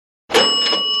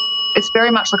It's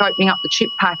very much like opening up the chip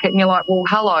packet and you're like, well,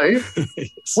 hello, Yes.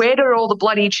 where do all the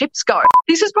bloody chips go?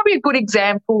 This is probably a good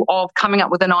example of coming up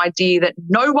with an idea that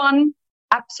no one,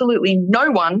 absolutely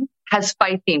no one, has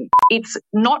faith in. It's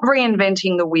not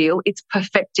reinventing the wheel, it's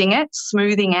perfecting it,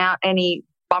 smoothing out any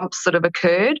bumps that have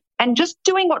occurred and just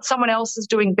doing what someone else is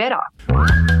doing better.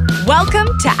 Welcome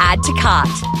to Add to Cart,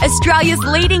 Australia's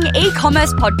leading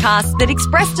e-commerce podcast that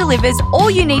express delivers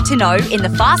all you need to know in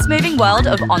the fast-moving world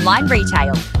of online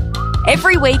retail.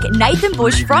 Every week, Nathan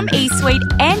Bush from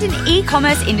eSuite and an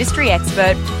e-commerce industry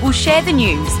expert will share the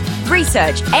news,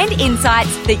 research and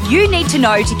insights that you need to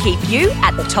know to keep you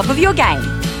at the top of your game.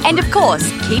 And of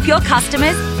course, keep your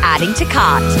customers adding to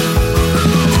cart.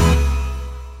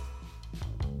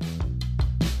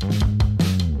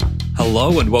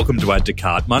 Hello and welcome to Add to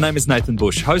Cart. My name is Nathan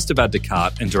Bush, host of Add to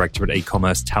Cart and director at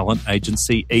e-commerce talent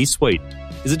agency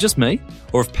eSuite. Is it just me?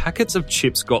 Or have packets of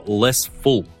chips got less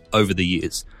full over the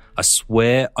years? I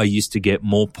swear I used to get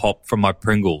more pop from my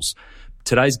Pringles.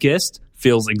 Today's guest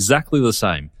feels exactly the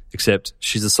same, except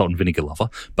she's a salt and vinegar lover.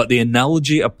 But the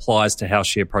analogy applies to how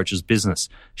she approaches business.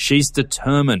 She's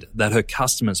determined that her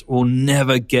customers will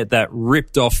never get that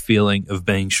ripped off feeling of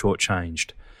being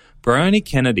shortchanged. Bryony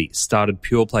Kennedy started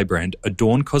pure play brand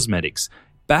Adorn Cosmetics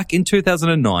back in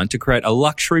 2009 to create a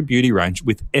luxury beauty range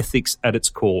with ethics at its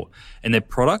core, and their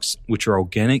products, which are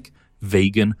organic,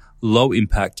 vegan, low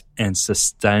impact and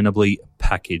sustainably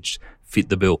packaged, fit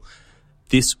the bill.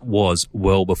 This was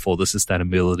well before the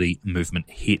sustainability movement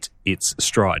hit its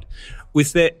stride.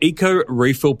 With their eco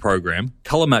refill program,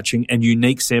 colour matching and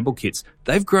unique sample kits,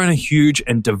 they've grown a huge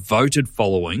and devoted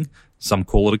following, some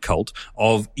call it a cult,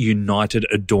 of united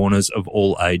adorners of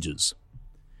all ages.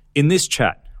 In this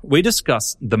chat, we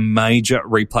discuss the major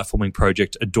replatforming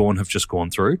project Adorn have just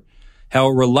gone through, how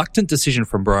a reluctant decision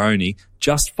from Bryony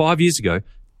just 5 years ago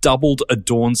doubled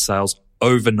Adorn sales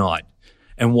overnight,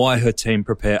 and why her team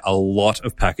prepare a lot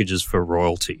of packages for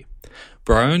royalty.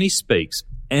 Bryony speaks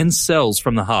and sells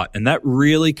from the heart, and that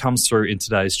really comes through in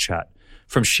today's chat.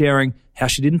 From sharing how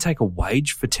she didn't take a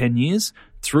wage for 10 years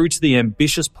through to the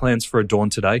ambitious plans for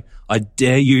Adorn today, I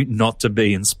dare you not to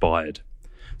be inspired.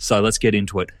 So let's get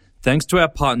into it. Thanks to our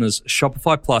partners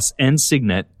Shopify Plus and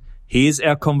Signet, here's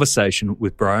our conversation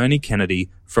with Bryony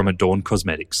Kennedy from Adorn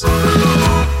Cosmetics.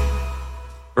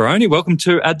 Bryony, welcome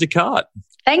to Add to Cart.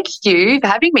 Thank you for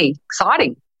having me.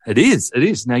 Exciting. It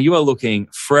is. Now, you are looking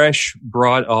fresh,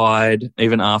 bright-eyed,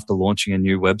 even after launching a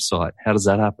new website. How does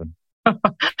that happen?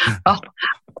 Oh,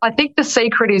 I think the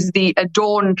secret is the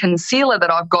Adorn concealer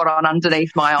that I've got on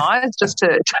underneath my eyes, just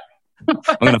to I'm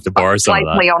going to have to borrow some of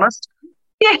that. blatantly honest.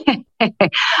 Yeah.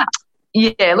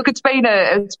 Yeah, look, it's been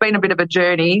a bit of a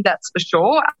journey, that's for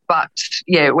sure. But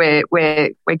yeah,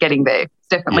 we're getting there.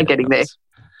 Definitely getting there.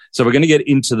 So we're going to get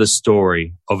into the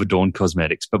story of Adorn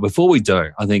Cosmetics. But before we do,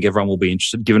 I think everyone will be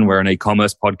interested, given we're an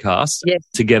e-commerce podcast, yes,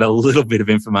 to get a little bit of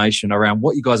information around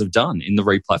what you guys have done in the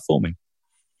replatforming.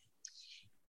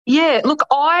 Yeah, look,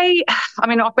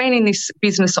 I've been in this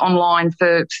business online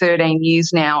for 13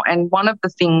 years now, and one of the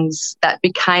things that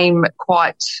became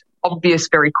quite obvious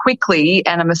very quickly,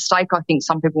 and a mistake I think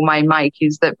some people may make,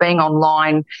 is that being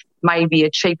online may be a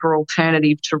cheaper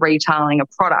alternative to retailing a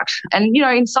product. And,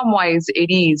 in some ways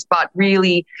it is, but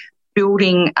really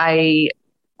building a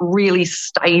really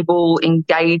stable,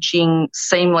 engaging,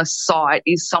 seamless site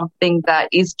is something that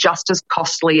is just as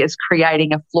costly as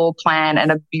creating a floor plan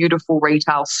and a beautiful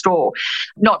retail store.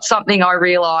 Not something I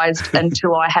realised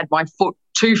until I had my foot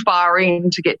too far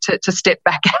in to get to step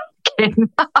back out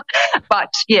again.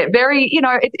 But yeah,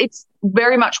 it's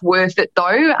very much worth it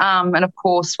though. And of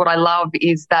course, what I love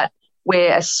is that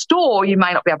where a store, you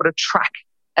may not be able to track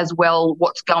as well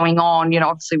what's going on,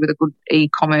 obviously with a good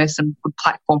e-commerce and good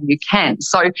platform you can.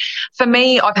 So for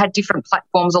me, I've had different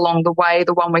platforms along the way.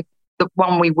 The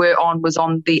one we were on was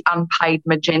on the unpaid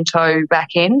Magento back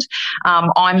end.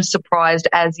 I'm surprised,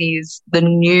 as is the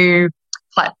new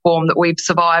platform, that we've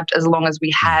survived as long as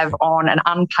we have on an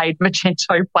unpaid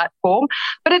Magento platform.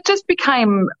 But it just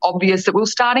became obvious that we were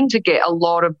starting to get a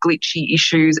lot of glitchy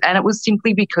issues, and it was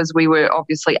simply because we were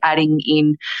obviously adding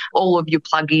in all of your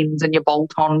plugins and your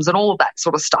bolt-ons and all of that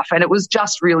sort of stuff, and it was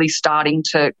just really starting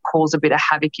to cause a bit of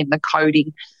havoc in the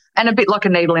coding. And a bit like a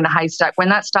needle in a haystack, when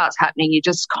that starts happening, you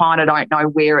just kind of don't know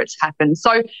where it's happened.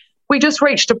 So we just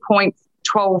reached a point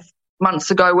 12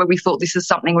 months ago where we thought this is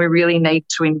something we really need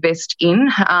to invest in.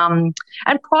 And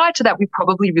prior to that, we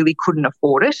probably really couldn't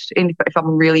afford it, if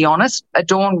I'm really honest.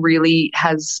 Adorn really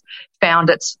has found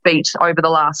its feet over the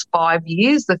last 5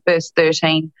 years. The first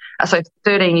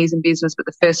 13 years in business, but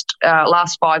the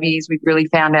last 5 years we've really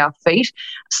found our feet.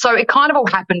 So it kind of all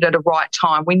happened at a right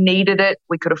time. We needed it,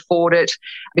 we could afford it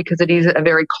because it is a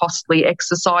very costly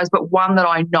exercise, but one that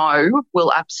I know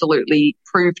will absolutely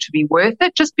prove to be worth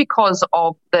it just because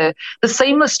of the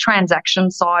seamless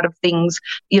transaction side of things,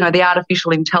 the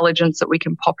artificial intelligence that we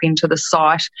can pop into the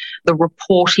site, the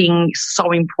reporting is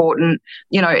so important.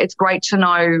 It's great to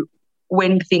know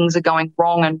when things are going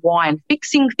wrong and why and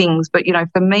fixing things. But,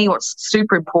 for me, what's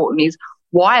super important is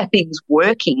why are things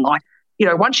working? Like,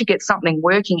 once you get something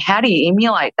working, how do you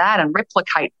emulate that and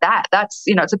replicate that? That's,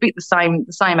 it's a bit the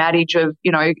same adage of,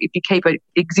 if you keep an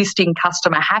existing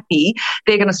customer happy,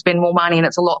 they're going to spend more money and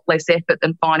it's a lot less effort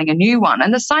than finding a new one.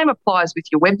 And the same applies with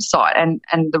your website and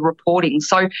the reporting.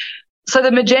 So the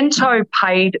Magento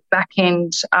paid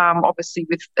backend, obviously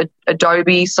with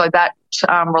Adobe. So that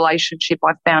relationship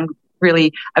I found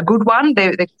really a good one.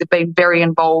 They've been very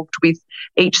involved with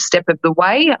each step of the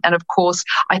way. And of course,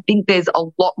 I think there's a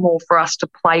lot more for us to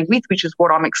play with, which is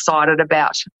what I'm excited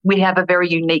about. We have a very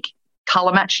unique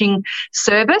colour matching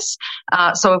service.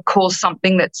 So of course,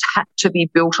 something that's had to be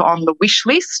built on the wish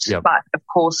list, Yep. but of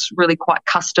course, really quite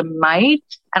custom made.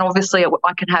 And obviously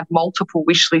I can have multiple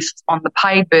wish lists on the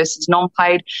paid versus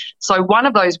non-paid. So one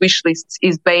of those wish lists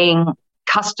is being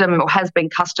custom or has been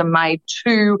custom made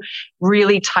to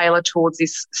really tailor towards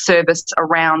this service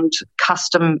around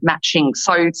custom matching.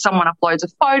 So someone uploads a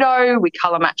photo, we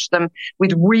colour match them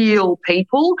with real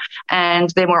people, and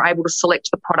then we're able to select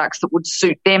the products that would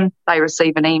suit them. They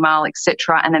receive an email,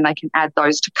 etc., and then they can add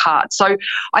those to cart. So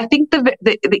I think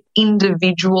the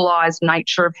individualised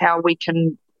nature of how we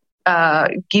can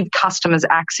give customers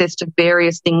access to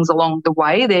various things along the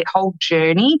way, their whole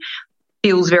journey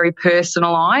feels very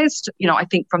personalised, I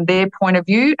think from their point of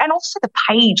view, and also the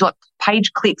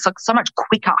page clicks, so much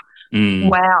quicker.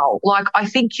 Wow. I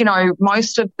think,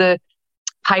 most of the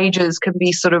pages can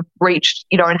be sort of reached,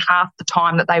 in half the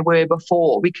time that they were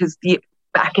before because the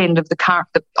back end of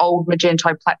the old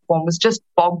Magento platform was just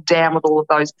bogged down with all of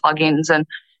those plugins and,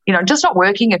 just not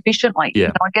working efficiently.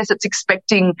 Yeah. I guess it's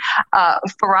expecting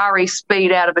Ferrari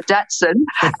speed out of a Datsun,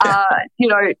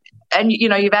 and,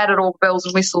 you've added all the bells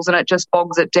and whistles and it just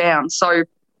bogs it down. So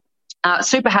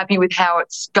super happy with how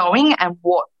it's going and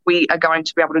what we are going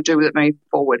to be able to do with it moving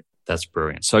forward. That's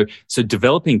brilliant. So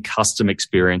developing custom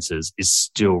experiences is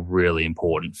still really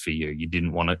important for you. You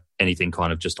didn't want anything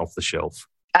kind of just off the shelf.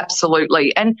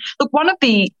 Absolutely. And look, one of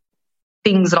the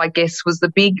things that I guess was the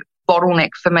big bottleneck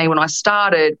for me when I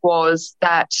started was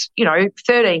that,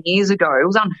 13 years ago, it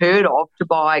was unheard of to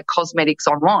buy cosmetics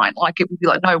online. It would be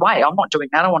like, no way, I'm not doing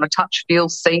that. I want to touch, feel,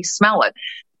 see, smell it.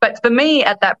 But for me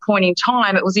at that point in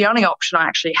time, it was the only option I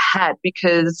actually had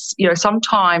because,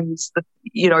 sometimes,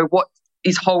 what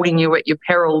is holding you at your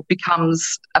peril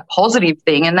becomes a positive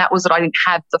thing. And that was that I didn't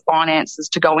have the finances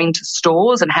to go into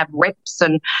stores and have reps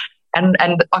and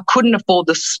I couldn't afford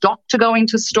the stock to go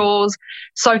into stores.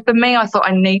 So for me, I thought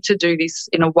I need to do this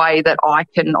in a way that I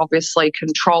can obviously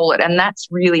control it. And that's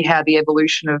really how the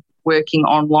evolution of working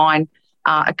online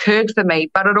occurred for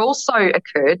me. But it also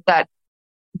occurred that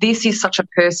this is such a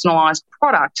personalised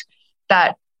product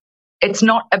that it's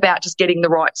not about just getting the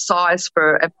right size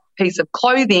for a piece of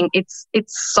clothing. It's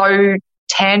so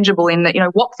tangible in that,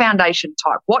 what foundation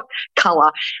type, what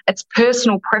colour, it's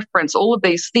personal preference, all of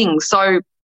these things. So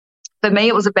for me,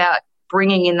 it was about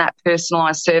bringing in that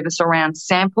personalised service around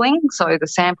sampling, so the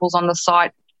samples on the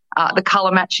site, the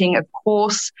colour matching, of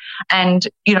course, and,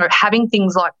 having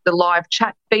things like the live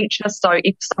chat feature. So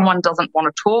if someone doesn't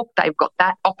want to talk, they've got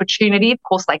that opportunity. Of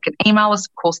course, they can email us.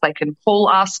 Of course, they can call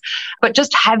us. But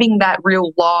just having that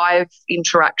real live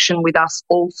interaction with us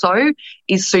also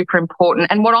is super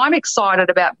important. And what I'm excited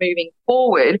about moving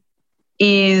forward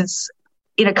is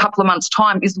in a couple of months'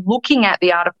 time is looking at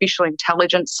the artificial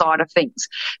intelligence side of things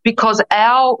because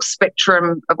our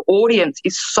spectrum of audience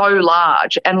is so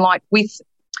large and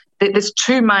there's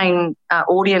two main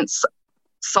audience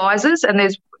sizes and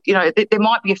there's, there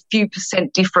might be a few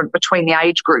 % different between the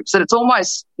age groups and it's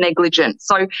almost negligent.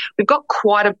 So we've got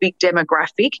quite a big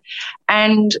demographic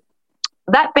and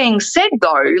that being said,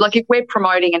 though, if we're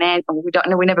promoting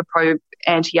we never promote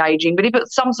anti-aging, but if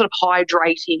it's some sort of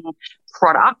hydrating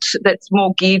product that's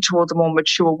more geared towards a more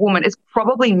mature woman, it's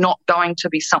probably not going to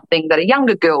be something that a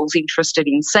younger girl's interested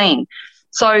in seeing.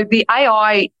 So the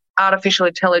AI, artificial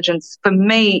intelligence, for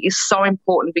me is so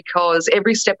important because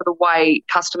every step of the way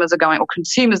customers are going or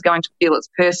consumers are going to feel it's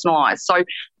personalised. So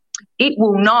it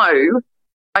will know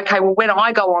okay, well, when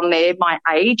I go on there, my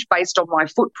age based on my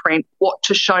footprint, what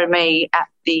to show me at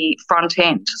the front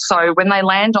end. So when they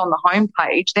land on the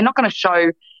homepage, they're not going to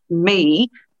show me,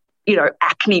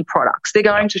 acne products. They're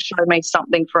going to show me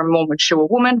something for a more mature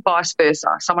woman, vice versa.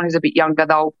 Someone who's a bit younger,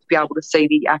 they'll be able to see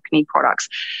the acne products.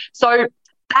 So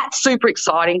that's super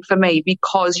exciting for me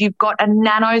because you've got a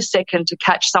nanosecond to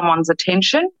catch someone's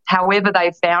attention, however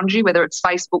they found you, whether it's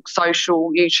Facebook,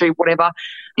 social, YouTube, whatever.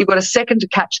 You've got a second to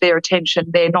catch their attention.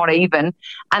 They're not even.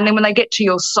 And then when they get to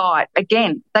your site,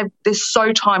 again, they're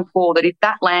so time poor that if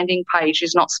that landing page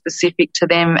is not specific to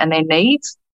them and their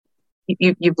needs,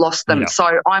 you've lost them. Yeah.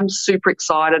 So I'm super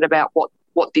excited about what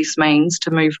this means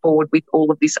to move forward with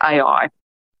all of this AI.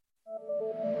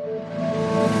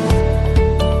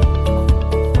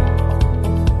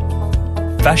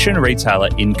 Fashion retailer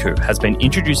Inkoo has been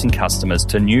introducing customers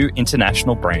to new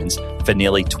international brands for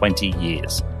nearly 20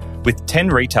 years. With 10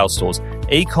 retail stores,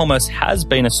 e-commerce has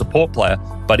been a support player,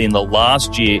 but in the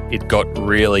last year, it got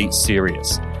really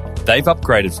serious. They've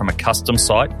upgraded from a custom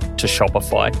site to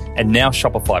Shopify and now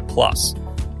Shopify Plus.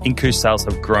 Inkoo sales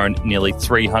have grown nearly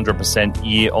 300%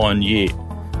 year on year.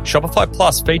 Shopify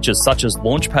Plus features such as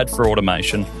Launchpad for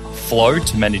automation, Flow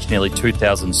to manage nearly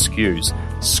 2,000 SKUs,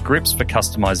 scripts for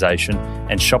customization,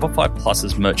 and Shopify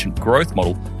Plus's merchant growth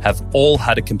model have all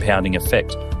had a compounding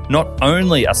effect. Not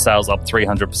only are sales up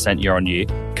 300% year on year,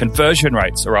 conversion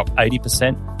rates are up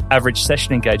 80%, average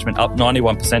session engagement up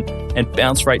 91%, and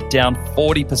bounce rate down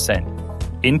 40%.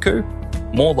 Inkoo?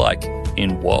 More like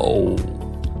in whoa.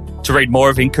 To read more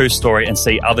of Inkoo's story and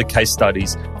see other case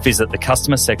studies, visit the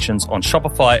customer sections on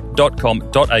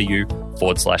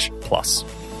shopify.com.au/plus.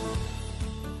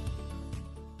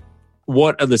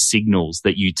 What are the signals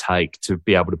that you take to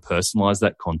be able to personalize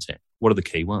that content? What are the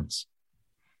key ones?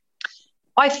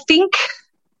 I think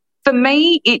for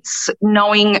me, it's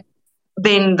knowing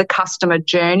then the customer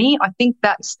journey. I think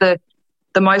that's the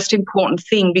most important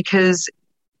thing because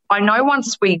I know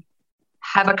once we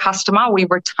have a customer, we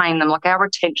retain them. Like our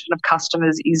retention of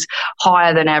customers is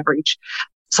higher than average.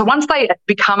 So once they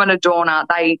become an Adorner,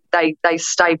 they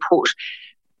stay put.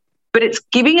 But it's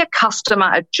giving a customer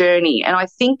a journey. And I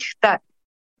think that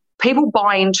people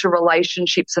buy into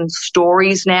relationships and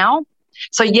stories now.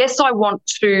 So yes, I want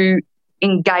to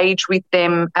engage with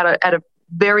them at a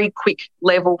very quick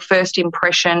level, first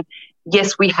impression.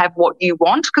 Yes, we have what you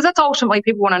want, because that's ultimately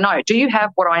people want to know. Do you have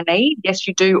what I need? Yes,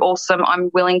 you do. Awesome. I'm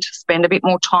willing to spend a bit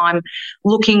more time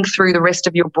looking through the rest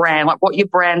of your brand, like what your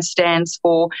brand stands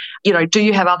for. Do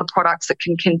you have other products that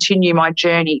can continue my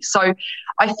journey? So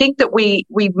I think that we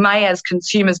may as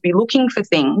consumers be looking for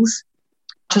things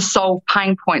to solve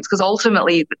pain points, because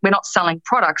ultimately we're not selling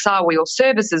products, are we, or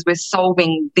services? We're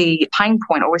solving the pain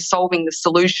point, or we're solving the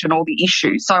solution or the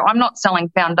issue. So I'm not selling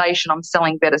foundation, I'm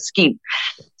selling better skin.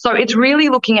 So it's really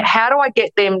looking at how do I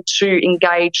get them to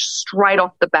engage straight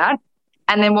off the bat.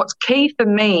 And then what's key for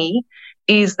me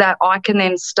is that I can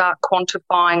then start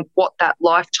quantifying what that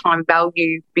lifetime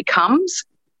value becomes.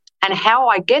 And how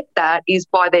I get that is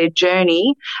by their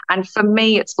journey. And for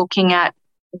me, it's looking at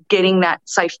getting that,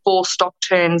 say, 4 stock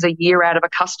turns a year out of a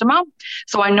customer.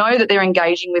 So I know that they're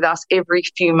engaging with us every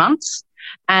few months.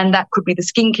 And that could be the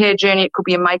skincare journey. It could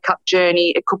be a makeup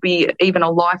journey. It could be even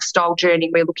a lifestyle journey.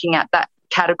 We're looking at that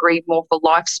category more for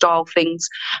lifestyle things.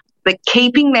 But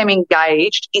keeping them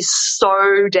engaged is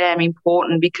so damn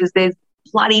important, because there's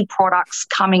bloody products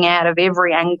coming out of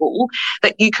every angle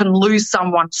that you can lose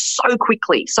someone so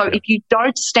quickly. So if you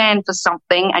don't stand for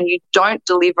something and you don't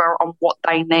deliver on what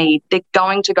they need, they're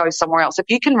going to go somewhere else. If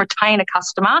you can retain a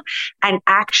customer and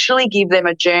actually give them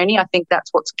a journey, I think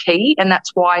that's what's key. And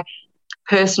that's why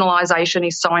personalization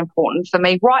is so important for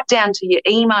me, right down to your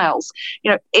emails,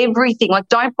 everything. Like,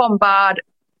 don't bombard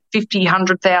 50,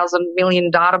 100,000 million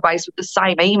database with the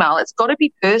same email. It's got to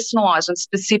be personalised and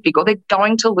specific, or they're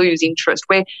going to lose interest.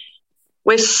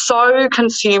 We're so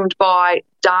consumed by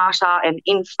data and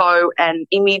info and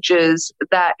images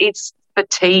that it's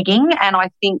fatiguing. And I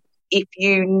think if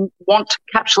you want to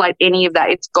encapsulate any of that,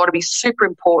 it's got to be super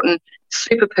important,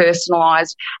 super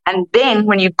personalised. And then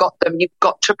when you've got them, you've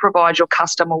got to provide your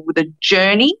customer with a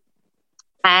journey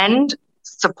and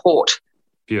support.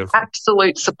 Beautiful.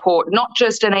 Absolute support, not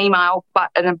just an email, but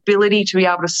an ability to be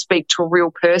able to speak to a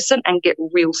real person and get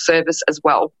real service as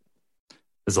well.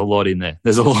 There's a lot in there.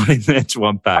 There's a lot in there to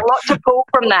unpack. A lot to pull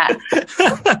from that.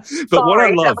 But what I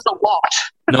love, that was a lot.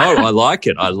 No, I like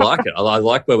it. I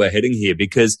like where we're heading here,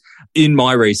 because in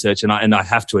my research, and I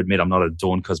have to admit, I'm not a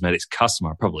Dawn Cosmetics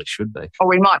customer. I probably should be. Or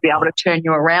we might be able to turn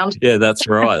you around. Yeah, that's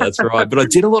right. That's right. But I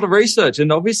did a lot of research, and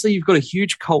obviously you've got a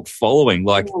huge cult following.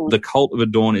 Like the cult of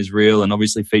Adorn is real, and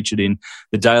obviously featured in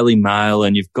the Daily Mail,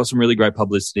 and you've got some really great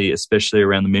publicity, especially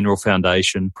around the Mineral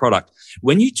Foundation product.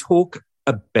 When you talk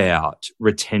about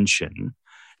retention,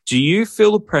 do you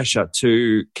feel the pressure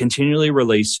to continually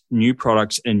release new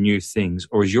products and new things,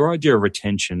 or is your idea of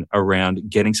retention around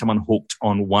getting someone hooked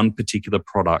on one particular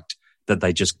product that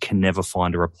they just can never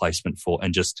find a replacement for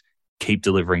and just keep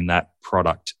delivering that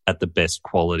product at the best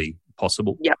quality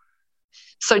possible? Yeah.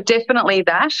 So definitely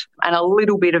that, and a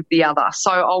little bit of the other.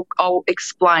 So I'll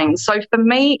explain. So for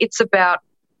me, it's about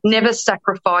never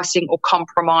sacrificing or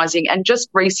compromising. And just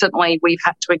recently, we've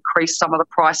had to increase some of the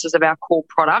prices of our core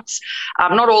products.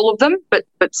 Not all of them, but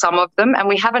some of them. And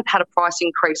we haven't had a price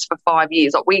increase for 5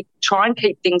 years. We try and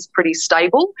keep things pretty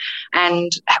stable.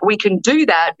 And we can do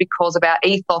that because of our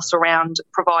ethos around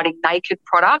providing naked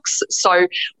products. So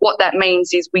what that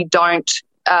means is we don't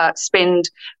spend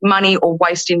money or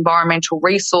waste environmental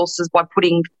resources by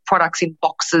putting products in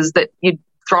boxes that you'd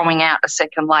throwing out a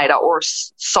second later, or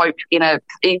soap you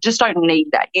just don't need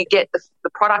that. You get the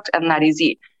product and that is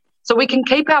it. So we can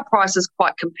keep our prices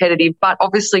quite competitive, but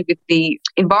obviously with the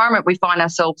environment we find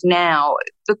ourselves now,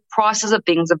 the prices of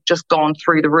things have just gone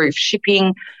through the roof.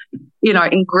 Shipping,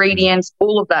 ingredients,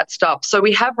 all of that stuff. So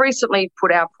we have recently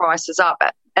put our prices up.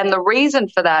 And the reason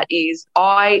for that is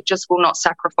I just will not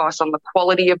sacrifice on the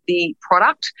quality of the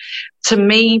product. To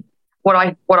me, what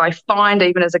I find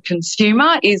even as a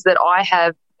consumer is that I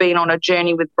have been on a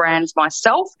journey with brands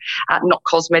myself, not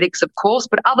cosmetics, of course,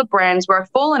 but other brands where I've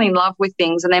fallen in love with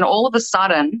things, and then all of a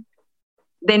sudden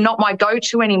they're not my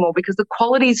go-to anymore because the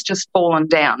quality's just fallen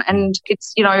down. And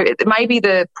it's, maybe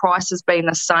the price has been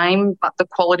the same, but the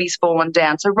quality's fallen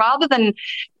down. So rather than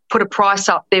put a price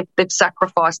up, they've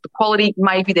sacrificed the quality.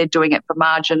 Maybe they're doing it for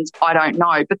margins. I don't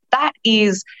know. But that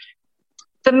is,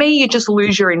 for me, you just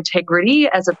lose your integrity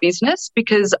as a business,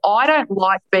 because I don't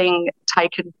like being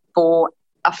taken for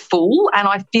a fool, and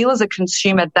I feel as a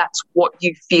consumer that's what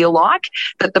you feel like,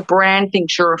 that the brand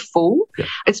thinks you're a fool. Yeah.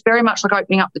 It's very much like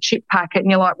opening up the chip packet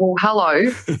and you're like, well,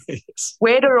 hello, yes.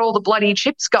 Where did all the bloody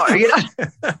chips go? Do you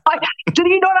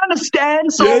not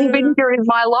understand salt vinegar in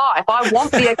my life? I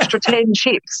want the extra 10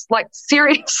 chips. Like,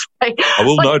 seriously. I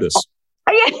will notice.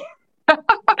 Yeah.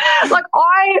 Like,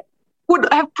 I would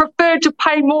have preferred to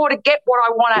pay more to get what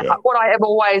I want, what I have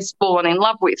always fallen in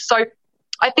love with. So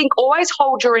I think always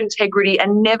hold your integrity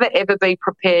and never, ever be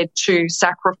prepared to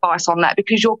sacrifice on that,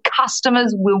 because your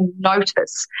customers will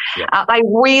notice. Yeah. They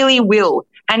really will.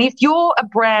 And if you're a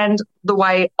brand the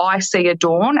way I see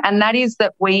Adorn, and that is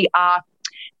that we are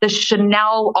the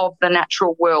Chanel of the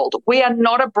natural world. We are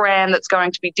not a brand that's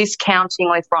going to be discounting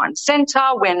left, right and centre.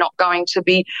 We're not going to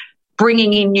be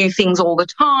bringing in new things all the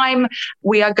time.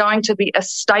 We are going to be a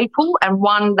staple, and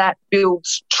one that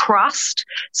builds trust,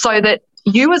 so that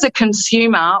you as a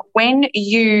consumer, when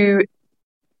you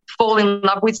fall in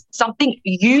love with something,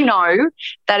 you know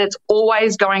that it's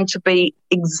always going to be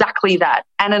exactly that.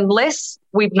 And unless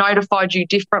we've notified you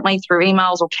differently through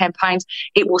emails or campaigns,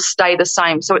 it will stay the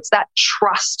same. So it's that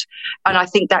trust. And I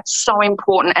think that's so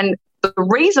important. And the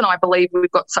reason I believe we've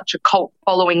got such a cult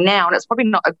following now, and it's probably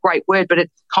not a great word, but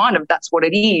it's kind of, that's what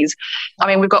it is. I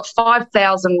mean, we've got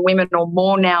 5,000 women or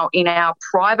more now in our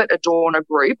private Adorner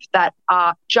group that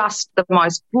are just the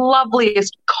most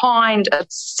loveliest, kind,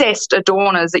 obsessed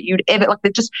adorners that you'd ever, like,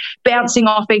 they're just bouncing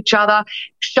off each other,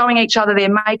 showing each other their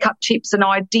makeup tips and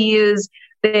ideas.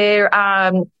 They're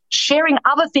sharing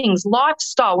other things,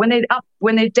 lifestyle, when they're up,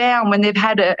 when they're down, when they've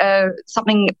had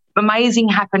something amazing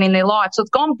happen in their life. So it's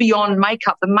gone beyond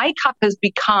makeup. The makeup has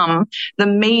become the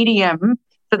medium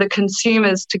for the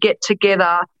consumers to get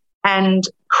together and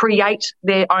create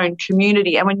their own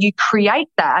community. And when you create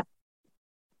that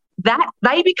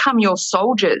they become your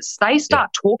soldiers. They start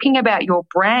talking about your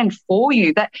brand for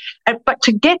you. But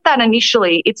to get that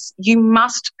initially, you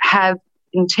must have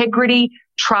integrity,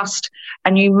 trust,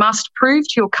 and you must prove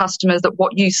to your customers that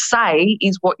what you say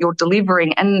is what you're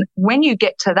delivering. And when you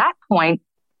get to that point,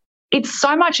 it's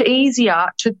so much easier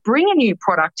to bring a new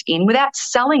product in without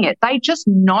selling it. They just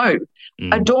know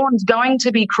Adorn's going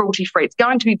to be cruelty-free. It's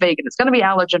going to be vegan. It's going to be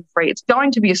allergen-free. It's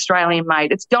going to be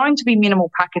Australian-made. It's going to be minimal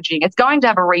packaging. It's going to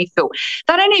have a refill.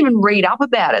 They don't even read up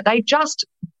about it. They just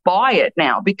buy it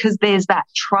now because there's that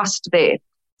trust there.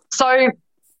 So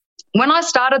when I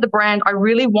started the brand, I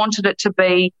really wanted it to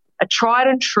be a tried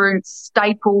and true,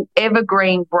 staple,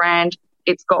 evergreen brand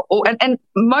It's got all, and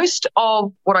most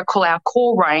of what I call our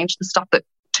core range, the stuff that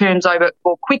turns over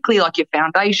more quickly, like your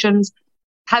foundations,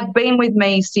 have been with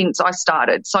me since I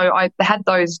started. So I had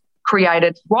those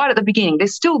created right at the beginning. They're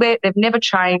still there. They've never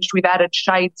changed. We've added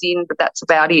shades in, but that's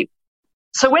about it.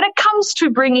 So when it comes to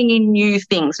bringing in new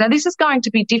things, now this is going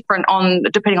to be different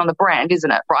depending on the brand, isn't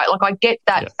it? Right? Like I get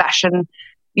that fashion,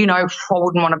 I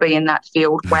wouldn't want to be in that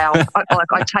field. Wow.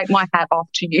 I take my hat off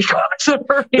to you guys.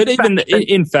 But even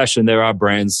in fashion, there are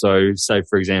brands. So say,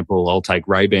 for example, I'll take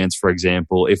Ray-Bans, for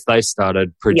example. If they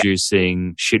started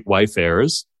producing shit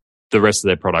Wayfarers, the rest of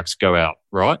their products go out,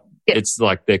 right? Yep. It's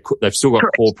like they've still got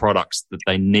core products that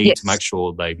they need to make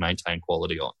sure they maintain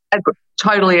quality on.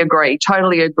 Totally agree.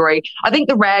 I think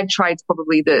the rag trade's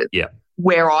probably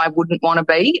where I wouldn't want to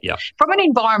be. Yeah. From an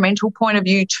environmental point of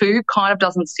view too, kind of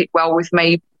doesn't sit well with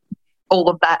me, all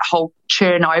of that whole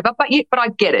churn over. But I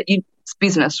get it. It's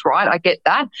business, right? I get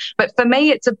that. But for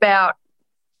me, it's about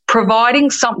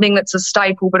providing something that's a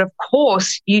staple, but of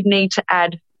course you need to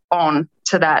add on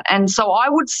to that. And so I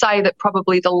would say that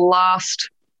probably the last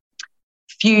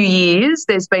few years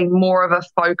there's been more of a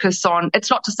focus on, it's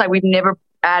not to say we've never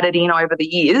added in over the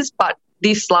years, but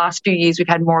this last few years we've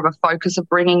had more of a focus of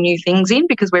bringing new things in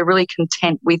because we're really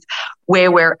content with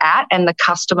where we're at and the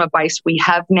customer base we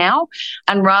have now.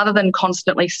 And rather than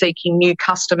constantly seeking new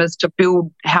customers to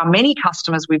build how many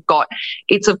customers we've got,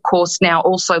 it's of course now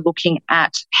also looking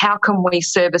at how can we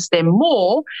service them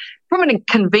more. From a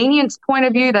convenience point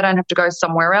of view, they don't have to go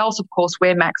somewhere else. Of course,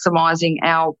 we're maximising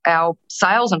our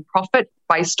sales and profit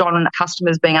based on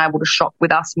customers being able to shop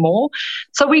with us more.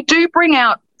 So we do bring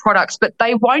out products, but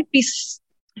they won't be,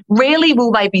 rarely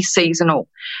will they be seasonal.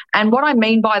 And what I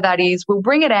mean by that is we'll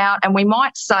bring it out and we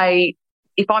might say,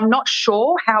 if I'm not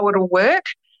sure how it'll work,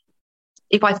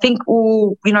 if I think,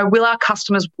 will our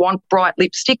customers want bright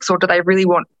lipsticks or do they really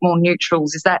want more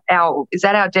neutrals? Is that our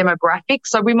demographic?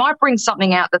 So we might bring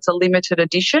something out that's a limited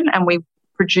edition and we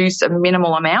produce a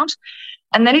minimal amount.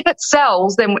 And then if it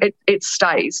sells, then it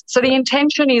stays. So the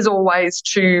intention is always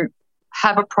to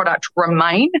have a product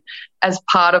remain as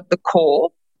part of the core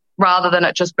rather than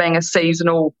it just being a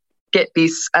seasonal get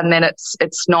this and then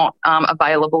it's not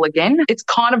available again. It's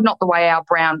kind of not the way our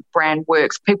brand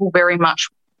works. People very much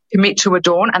commit to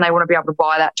Adorn and they want to be able to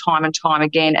buy that time and time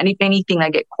again. And if anything, they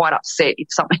get quite upset if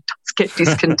something does get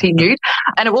discontinued.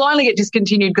 And it will only get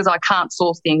discontinued because I can't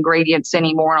source the ingredients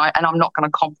anymore and I'm not going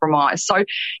to compromise. So,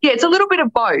 yeah, it's a little bit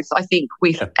of both, I think,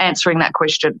 with answering that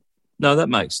question. No, that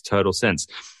makes total sense.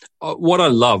 What I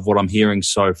love, what I'm hearing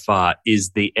so far is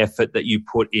the effort that you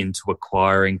put into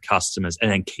acquiring customers and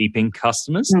then keeping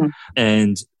customers.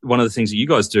 And one of the things that you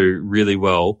guys do really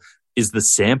well is the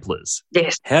samplers.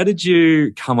 Yes. How did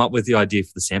you come up with the idea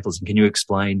for the samplers? And can you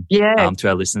explain to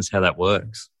our listeners how that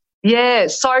works? Yeah.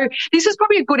 So this is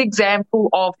probably a good example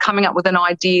of coming up with an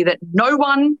idea that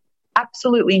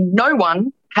absolutely no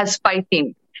one has faith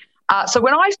in. So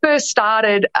when I first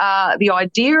started the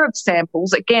idea of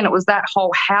samples, again, it was that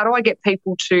whole, how do I get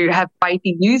people to have faith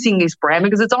in using this brand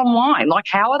because it's online? Like,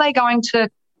 how are they going to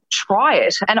try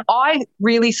it? And I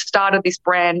really started this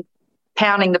brand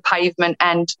pounding the pavement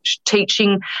and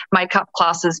teaching makeup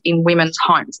classes in women's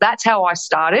homes. That's how I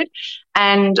started.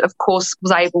 And, of course,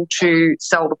 was able to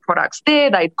sell the products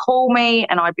there. They'd call me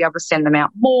and I'd be able to send them out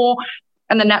more.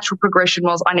 And the natural progression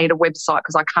was I need a website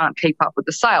because I can't keep up with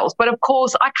the sales. But, of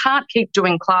course, I can't keep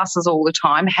doing classes all the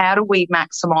time. How do we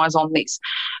maximise on this?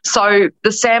 So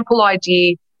the sample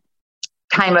idea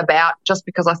came about just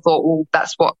because I thought, well,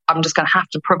 that's what I'm just going to have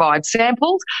to provide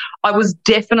samples. I was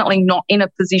definitely not in a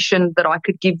position that I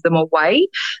could give them away.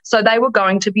 So they were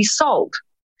going to be sold.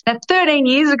 Now, 13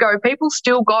 years ago, people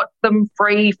still got them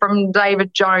free from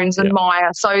David Jones and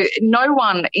Myer. So no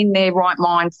one in their right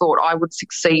mind thought I would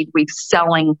succeed with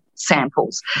selling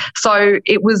samples. So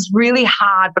it was really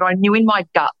hard, but I knew in my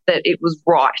gut that it was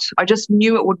right. I just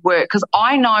knew it would work because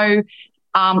I know,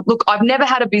 look, I've never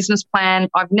had a business plan.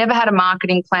 I've never had a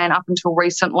marketing plan up until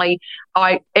recently.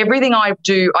 Everything I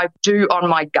do on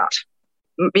my gut.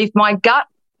 If my gut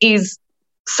is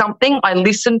something, I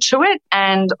listen to it,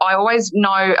 and I always know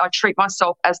I treat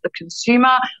myself as the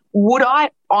consumer. Would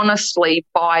I honestly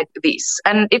buy this?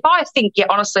 And if I think, yeah,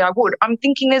 honestly, I would, I'm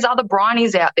thinking there's other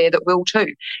Bryonies out there that will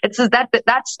too. It's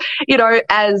that's,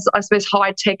 as I suppose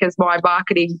high tech as my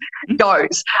marketing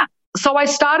goes. So I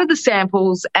started the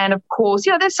samples and, of course,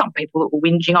 there's some people that were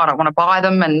whinging, I don't want to buy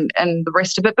them and the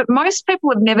rest of it. But most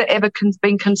people have never, ever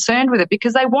been concerned with it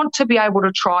because they want to be able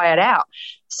to try it out.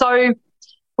 So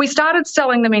we started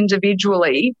selling them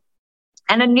individually.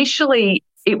 And initially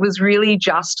it was really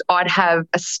just I'd have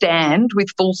a stand with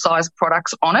full-size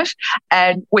products on it,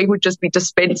 and we would just be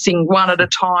dispensing one at a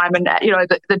time, and,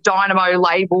 the Dynamo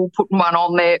label, putting one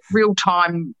on there,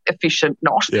 real-time efficient,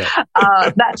 not. Yeah.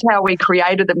 That's how we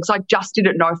created them, because I just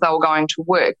didn't know if they were going to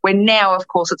work. Where now, of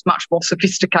course, it's much more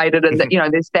sophisticated and,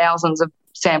 there's thousands of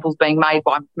samples being made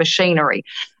by machinery.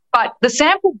 But the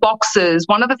sample boxes,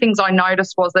 one of the things I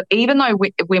noticed was that even though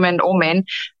women or men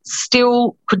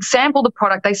still could sample the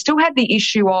product, they still had the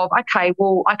issue of, okay,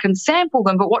 well, I can sample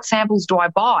them, but what samples do I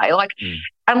buy?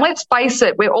 And let's face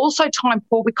it, we're also time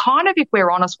poor. We kind of, if we're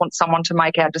honest, want someone to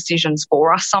make our decisions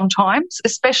for us sometimes,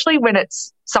 especially when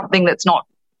it's something that's not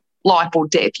life or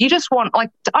death. You just want, I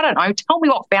don't know, tell me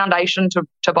what foundation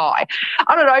to buy.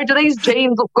 I don't know, do these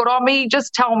jeans look good on me?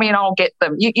 Just tell me and I'll get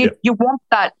them. You want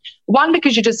that, one,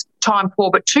 because you're just time poor,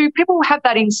 but two, people have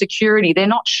that insecurity. They're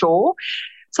not sure.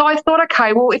 So I thought,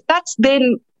 okay, well, if that's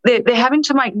then they're having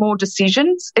to make more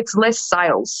decisions, it's less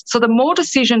sales. So the more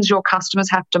decisions your customers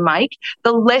have to make,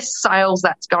 the less sales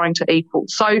that's going to equal.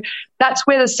 So that's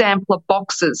where the sampler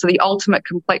boxes, so the Ultimate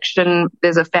Complexion,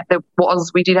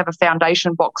 we did have a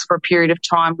foundation box for a period of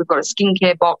time. We've got a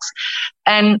skincare box,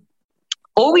 and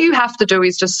all you have to do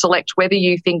is just select whether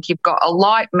you think you've got a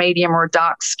light, medium or a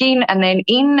dark skin, and then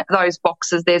in those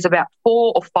boxes there's about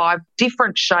 4 or 5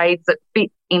 different shades that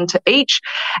fit into each.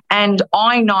 And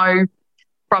I know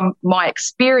from my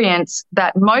experience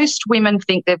that most women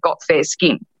think they've got fair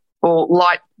skin or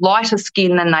lighter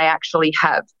skin than they actually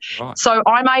have. Right. So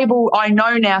I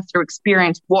know now through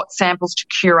experience what samples to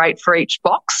curate for each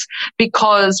box,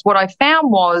 because what I found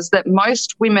was that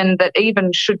most women that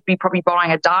even should be probably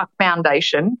buying a dark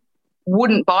foundation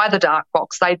wouldn't buy the dark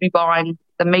box. They'd be buying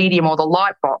the medium or the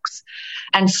light box.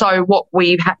 And so what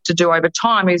we've had to do over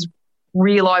time is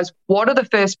realise what are the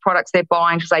first products they're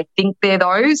buying because they think they're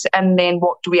those, and then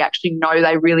what do we actually know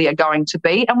they really are going to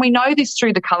be. And we know this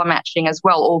through the colour matching as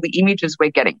well, all the images we're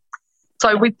getting.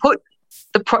 So we put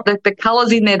the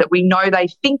colours in there that we know they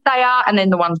think they are, and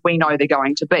then the ones we know they're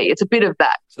going to be. It's a bit of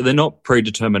that. So they're not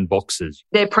predetermined boxes?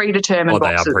 They're predetermined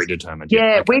boxes. They are predetermined.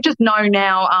 Yeah, okay. We just know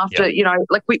now after,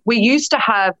 we used to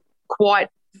have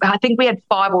I think we had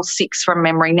 5 or 6 from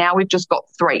memory. Now we've just got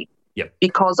 3. Yep.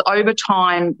 Because over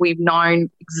time we've known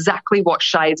exactly what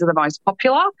shades are the most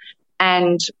popular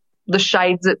and the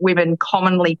shades that women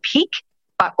commonly pick,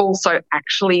 but also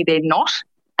actually they're not,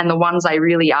 and the ones they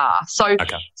really are.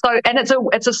 And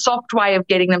it's a soft way of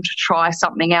getting them to try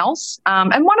something else.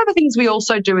 And one of the things we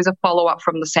also do as a follow-up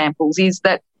from the samples is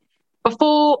that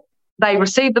before they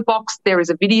receive the box, there is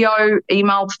a video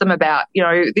emailed to them about,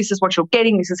 this is what you're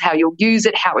getting, this is how you'll use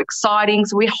it, how exciting.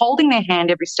 So we're holding their hand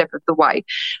every step of the way.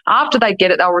 After they get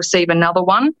it, they'll receive another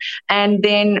one. And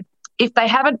then if they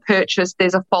haven't purchased,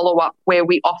 there's a follow-up where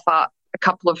we offer a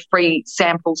couple of free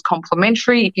samples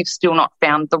complimentary if you've still not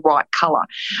found the right colour.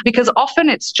 Because often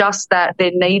it's just that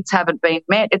their needs haven't been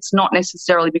met. It's not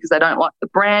necessarily because they don't like the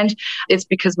brand. It's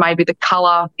because maybe the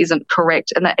colour isn't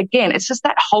correct. And that, again, it's just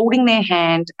that holding their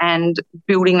hand and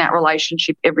building that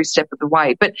relationship every step of the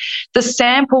way. But the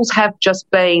samples have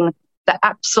just been the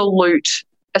absolute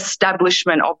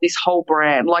establishment of this whole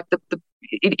brand. Like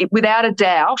without a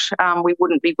doubt, we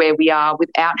wouldn't be where we are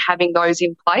without having those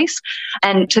in place.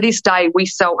 And to this day, we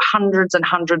sell hundreds and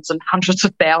hundreds and hundreds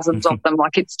of thousands of them.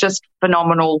 Like, it's just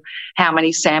phenomenal how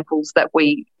many samples that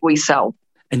we sell.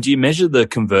 And do you measure the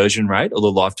conversion rate or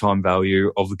the lifetime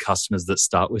value of the customers that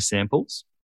start with samples?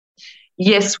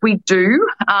 Yes, we do.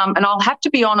 And I'll have to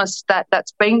be honest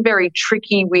that's been very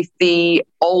tricky with the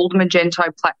old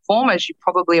Magento platform. As you're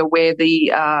probably aware,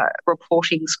 the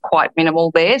reporting's quite minimal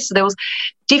there. So there was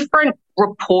different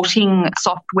reporting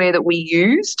software that we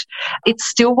used. It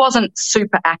still wasn't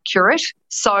super accurate.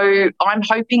 So I'm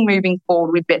hoping moving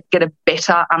forward we get a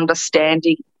better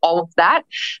understanding of that.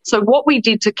 So what we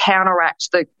did to counteract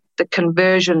the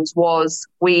conversions was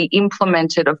we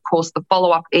implemented, of course, the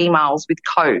follow-up emails with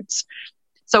codes.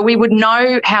 So we would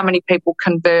know how many people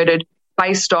converted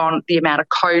based on the amount of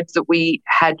codes that we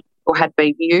had or had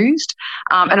been used.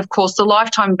 And, of course, the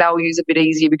lifetime value is a bit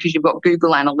easier because you've got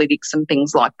Google Analytics and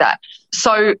things like that.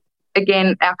 So,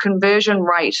 again, our conversion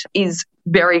rate is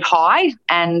very high,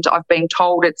 and I've been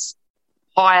told it's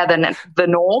higher than the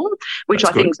norm, which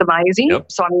I think is amazing.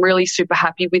 Yep. So I'm really super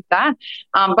happy with that.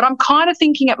 But I'm kind of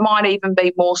thinking it might even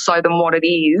be more so than what it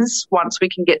is once we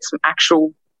can get some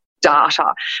actual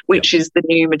data, which is the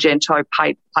new Magento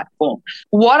paid platform.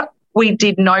 What we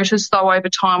did notice, though, over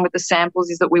time with the samples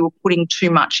is that we were putting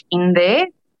too much in there.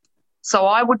 So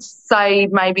I would say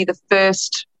maybe the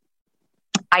first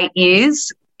 8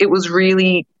 years, it was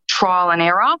really trial and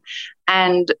error.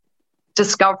 And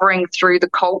discovering through the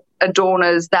cult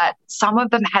adorners that some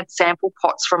of them had sample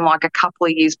pots from like a couple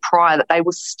of years prior that they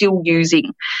were still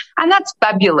using. And that's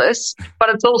fabulous, but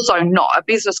it's also not. A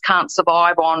business can't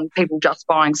survive on people just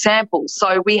buying samples.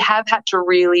 So we have had to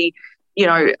really,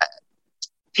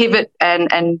 pivot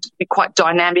and be quite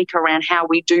dynamic around how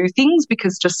we do things,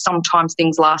 because just sometimes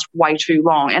things last way too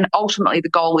long. And ultimately the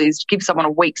goal is to give someone a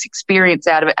week's experience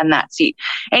out of it, and that's it.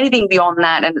 Anything beyond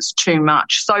that and it's too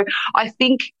much. So I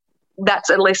think that's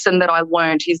a lesson that I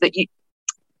learned, is that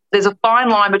there's a fine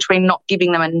line between not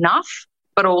giving them enough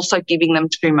but also giving them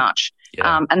too much.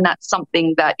 Yeah. And that's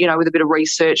something that, with a bit of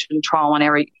research and trial and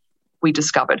error, we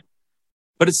discovered.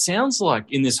 But it sounds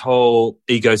like in this whole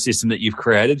ecosystem that you've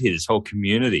created here, this whole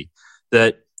community,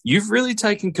 that you've really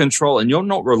taken control and you're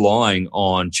not relying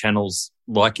on channels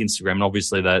like Instagram. And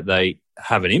obviously they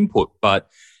have an input, but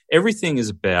everything is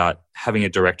about having a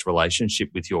direct relationship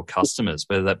with your customers,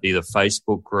 whether that be the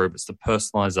Facebook group, it's the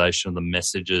personalization of the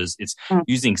messages, it's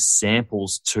using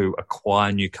samples to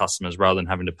acquire new customers rather than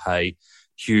having to pay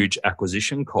huge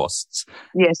acquisition costs.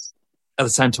 Yes. At the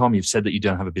same time, you've said that you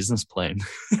don't have a business plan.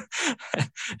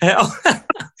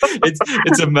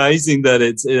 It's amazing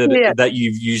that that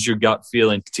you've used your gut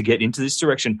feeling to get into this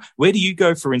direction. Where do you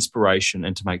go for inspiration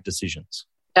and to make decisions?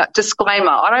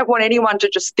 Disclaimer, I don't want anyone to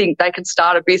just think they can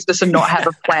start a business and not have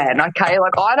a plan, okay?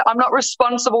 Like, I'm not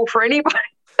responsible for anybody.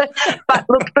 But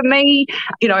look, for me,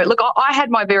 I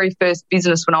had my very first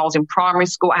business when I was in primary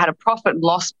school. I had a profit and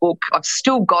loss book. I've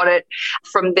still got it.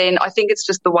 From then, I think it's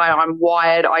just the way I'm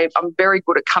wired. I'm very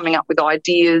good at coming up with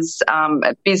ideas.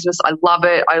 At business, I love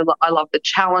it. I love the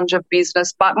challenge of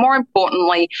business. But more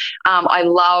importantly, I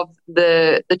love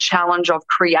the challenge of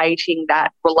creating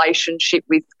that relationship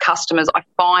with customers. I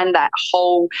find that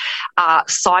whole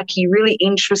psyche really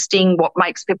interesting, what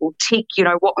makes people tick,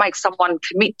 what makes someone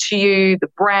commit to you, the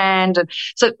brand. And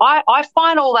so I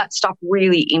find all that stuff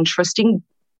really interesting,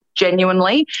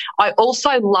 genuinely. I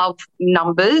also love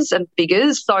numbers and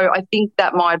figures. So I think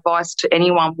that my advice to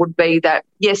anyone would be that,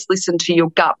 yes, listen to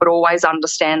your gut, but always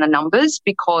understand the numbers,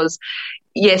 because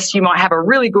yes, you might have a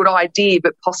really good idea,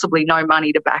 but possibly no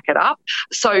money to back it up.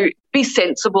 So be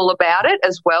sensible about it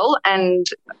as well. And,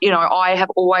 I have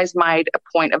always made a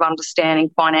point of understanding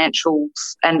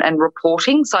financials and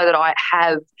reporting so that I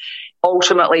have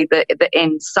ultimately the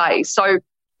end say. So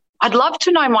I'd love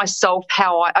to know myself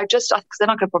how because then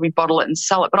I could probably bottle it and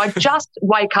sell it, but I just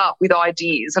wake up with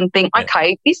ideas and think,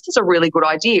 okay, this is a really good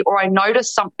idea. Or I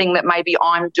notice something that maybe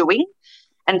I'm doing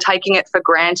and taking it for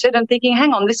granted and thinking,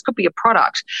 hang on, this could be a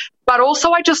product. But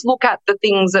also I just look at the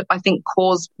things that I think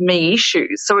cause me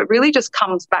issues. So it really just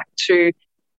comes back to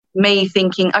me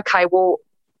thinking, okay, well,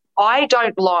 I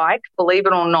don't like, believe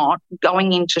it or not,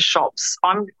 going into shops.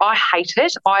 I hate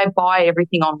it. I buy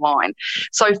everything online.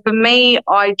 So for me,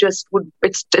 it's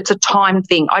a time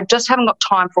thing. I just haven't got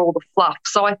time for all the fluff.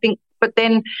 So I think, but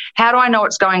then how do I know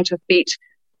it's going to fit?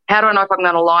 How do I know if I'm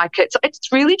going to like it? So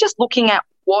it's really just looking at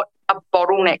what are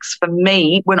bottlenecks for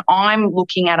me when I'm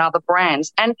looking at other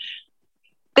brands. And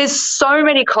there's so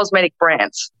many cosmetic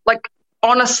brands. Like,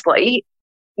 honestly,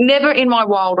 never in my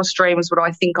wildest dreams would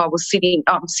I think I was sitting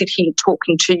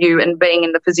talking to you and being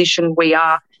in the position we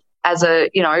are as a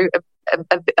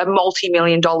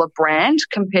multi-million-dollar brand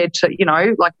compared to,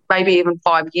 like maybe even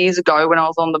 5 years ago when I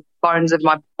was on the bones of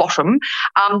my bottom.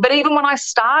 But even when I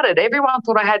started, everyone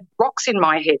thought I had rocks in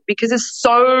my head because there's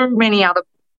so many other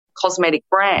cosmetic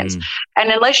brands. And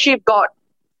unless you've got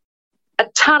a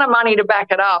ton of money to back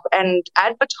it up and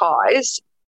advertise,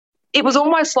 it was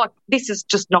almost like this is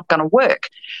just not going to work.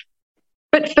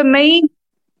 But for me,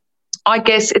 I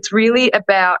guess it's really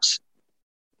about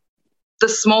the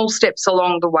small steps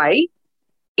along the way.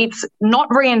 It's not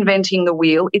reinventing the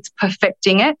wheel. It's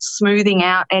perfecting it, smoothing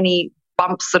out any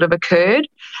bumps that have occurred,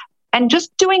 and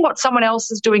just doing what someone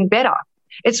else is doing better.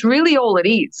 It's really all it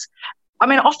is. I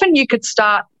mean, often you could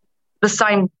start the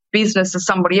same business as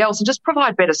somebody else and just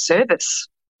provide better service.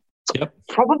 Yep.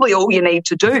 Probably all you need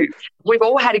to do. We've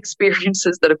all had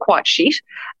experiences that are quite shit.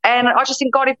 And I just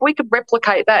think, God, if we could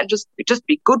replicate that and just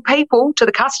be good people to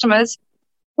the customers,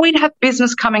 we'd have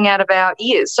business coming out of our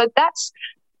ears. So that's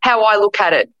how I look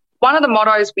at it. One of the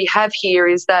mottos we have here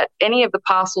is that any of the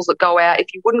parcels that go out,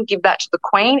 if you wouldn't give that to the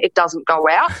Queen, it doesn't go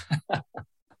out.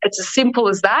 It's as simple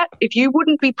as that. If you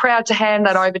wouldn't be proud to hand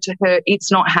that over to her,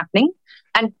 it's not happening.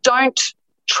 And don't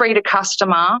treat a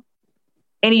customer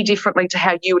any differently to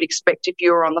how you would expect if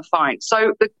you were on the phone.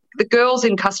 So the girls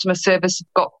in customer service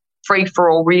have got free for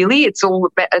all, really. It's all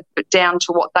down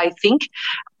to what they think.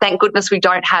 Thank goodness we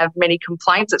don't have many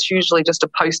complaints. It's usually just a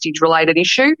postage-related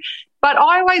issue. But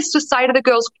I always just say to the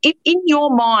girls, if in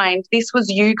your mind this was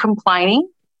you complaining,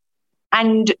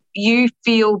 and you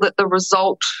feel that the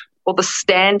result or the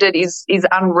standard is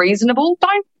unreasonable,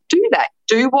 don't do that.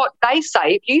 Do what they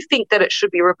say. If you think that it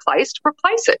should be replaced,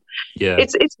 replace it. Yeah.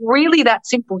 It's really that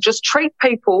simple. Just treat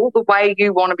people the way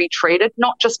you want to be treated,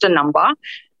 not just a number.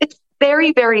 It's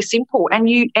very, very simple. And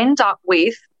you end up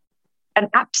with an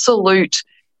absolute,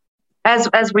 as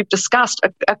we've discussed,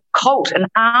 a cult, an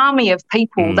army of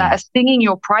people that are singing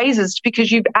your praises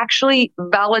because you've actually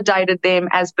validated them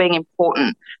as being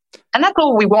important. And that's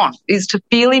all we want, is to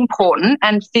feel important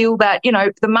and feel that, you know,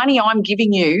 the money I'm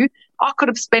giving you, I could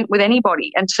have spent with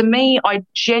anybody. And to me, I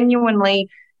genuinely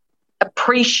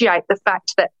appreciate the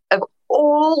fact that of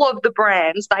all of the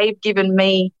brands, they've given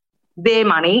me their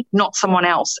money, not someone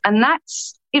else. And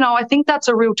that's, you know, I think that's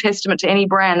a real testament to any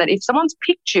brand, that if someone's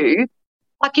picked you,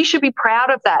 like, you should be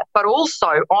proud of that, but also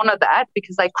honour that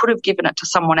because they could have given it to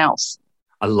someone else.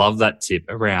 I love that tip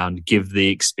around give the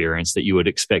experience that you would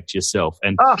expect yourself.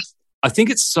 And I think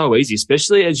it's so easy,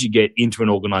 especially as you get into an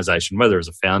organisation, whether as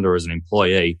a founder or as an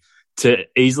employee, to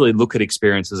easily look at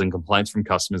experiences and complaints from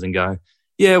customers and go,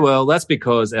 yeah, well, that's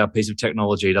because our piece of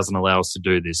technology doesn't allow us to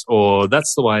do this, or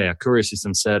that's the way our courier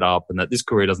system's set up and that this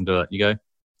courier doesn't do that. You go, it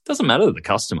doesn't matter to the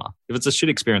customer. If it's a shit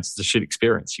experience, it's a shit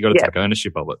experience. You got to take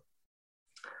ownership of it.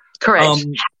 Correct.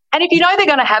 And if you know they're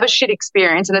going to have a shit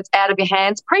experience and it's out of your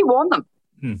hands, pre-warn them.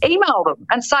 Email them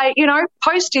and say, you know,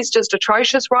 post is just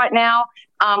atrocious right now,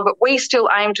 but we still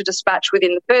aim to dispatch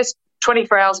within the first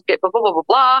 24 hours of get blah, blah, blah, blah,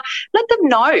 blah. Let them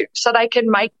know so they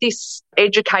can make this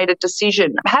educated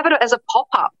decision. Have it as a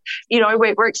pop-up. You know,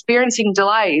 we're experiencing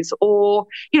delays, or,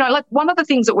 you know, like, one of the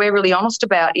things that we're really honest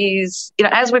about is, you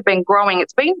know, as we've been growing,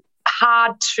 it's been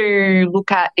hard to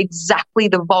look at exactly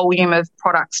the volume of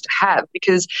products to have,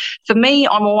 because for me,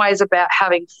 I'm always about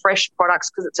having fresh products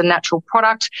because it's a natural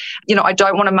product. You know, I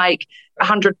don't want to make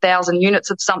 100,000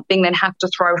 units of something, then have to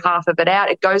throw half of it out.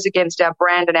 It goes against our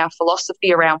brand and our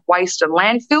philosophy around waste and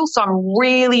landfill. So I'm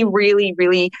really, really,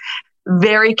 really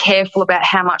very careful about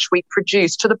how much we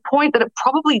produce, to the point that it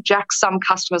probably jacks some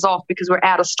customers off because we're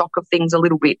out of stock of things a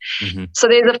little bit. So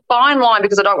there's a fine line,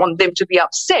 because I don't want them to be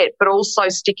upset, but also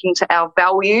sticking to our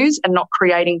values and not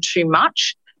creating too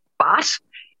much. But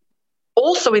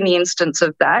also, in the instance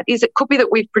of that, is it could be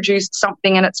that we've produced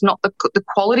something and it's not the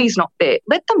quality's not there.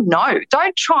 Let them know.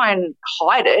 Don't try and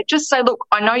hide it. Just say, look,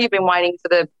 I know you've been waiting for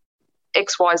the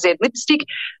XYZ lipstick.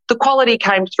 The quality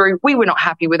came through. We were not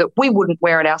happy with it. We wouldn't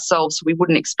wear it ourselves, so we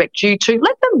wouldn't expect you to.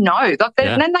 Let them know.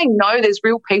 And then they know there's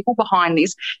real people behind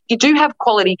this. You do have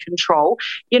quality control.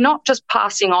 You're not just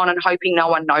passing on and hoping no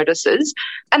one notices.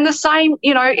 And the same,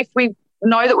 you know, if we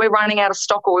know that we're running out of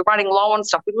stock or we're running low on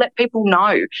stuff, we let people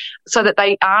know so that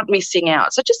they aren't missing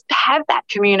out. So just have that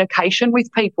communication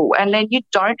with people, and then you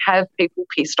don't have people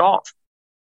pissed off.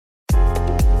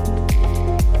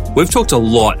 We've talked a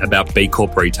lot about B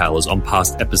Corp retailers on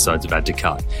past episodes of Add to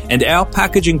Cart, and our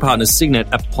packaging partner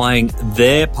Signet are playing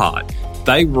their part.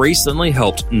 They recently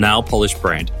helped nail polish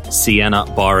brand Sienna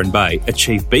Byron Bay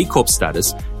achieve B Corp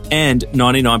status and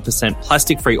 99%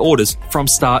 plastic-free orders from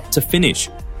start to finish.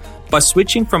 By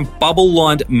switching from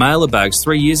bubble-lined mailer bags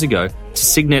 3 years ago to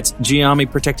Signet's G-Army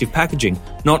protective packaging,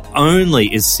 not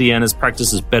only is Sienna's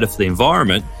practices better for the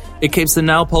environment, it keeps the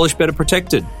nail polish better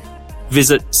protected.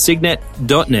 Visit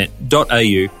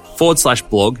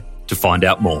signet.net.au/blog to find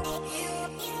out more.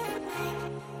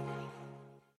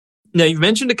 Now, you've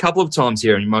mentioned a couple of times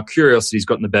here, and my curiosity's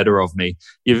gotten the better of me.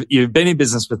 You've been in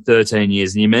business for 13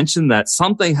 years, and you mentioned that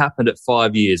something happened at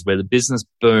 5 years where the business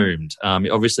boomed.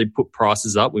 You obviously put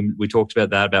prices up. We talked about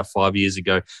that about 5 years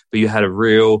ago, but you had a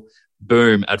real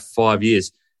boom at 5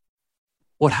 years.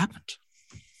 What happened?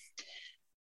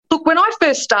 Look, when I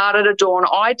first started Adorn,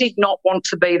 I did not want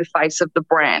to be the face of the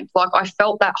brand. Like, I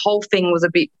felt that whole thing was a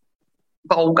bit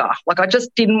vulgar. Like, I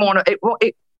just didn't want to.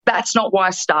 That's not why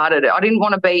I started it. I didn't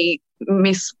want to be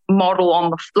Miss Model on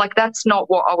the. Like, that's not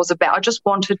what I was about. I just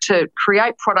wanted to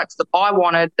create products that I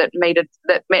wanted that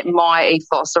met my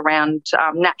ethos around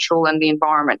natural and the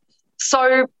environment.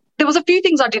 So there was a few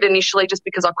things I did initially just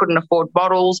because I couldn't afford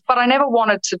bottles, but I never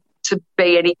wanted to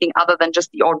be anything other than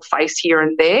just the odd face here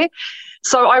and there.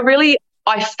 So I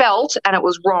felt, and it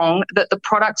was wrong, that the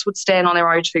products would stand on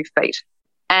their own 2 feet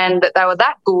and that they were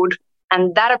that good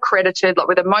and that accredited, like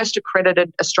we're the most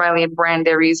accredited Australian brand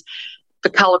there is for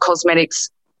colour cosmetics,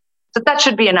 that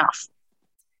should be enough.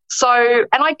 So,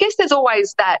 and I guess there's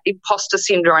always that imposter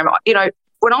syndrome. You know,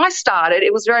 when I started,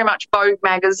 it was very much Vogue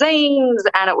magazines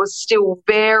and it was still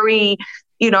very,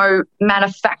 you know,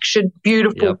 manufactured,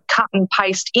 beautiful, cut and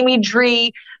paste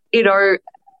imagery, you know,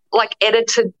 like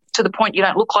edited to the point you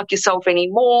don't look like yourself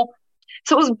anymore.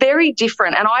 So it was very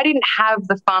different, and I didn't have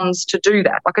the funds to do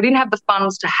that. Like, I didn't have the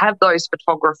funds to have those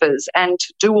photographers and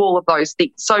to do all of those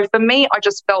things. So for me, I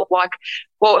just felt like,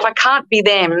 well, if I can't be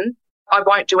them, I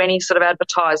won't do any sort of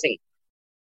advertising.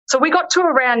 So we got to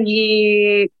around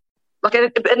year,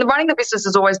 and running the business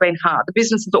has always been hard. The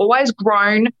business has always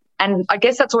grown, and I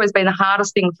guess that's always been the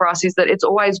hardest thing for us, is that it's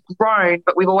always grown,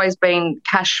 but we've always been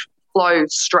cash flow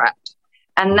strapped.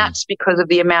 And that's because of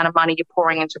the amount of money you're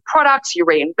pouring into products, you're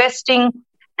reinvesting.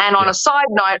 And on a side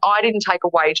note, I didn't take a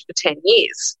wage for 10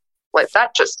 years. Let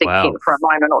that just sink in for a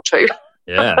moment or two.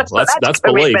 Yeah, that's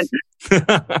belief.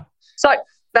 So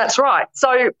that's right.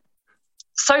 So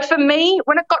for me,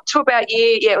 when it got to about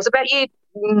it was about year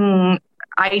 8,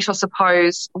 I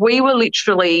suppose, we were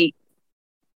literally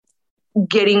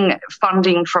getting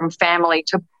funding from family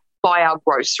to buy our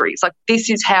groceries. Like, this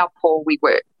is how poor we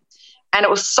were. And it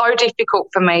was so difficult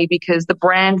for me because the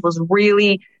brand was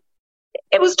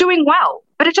it was doing well,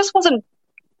 but it just wasn't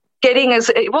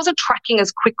tracking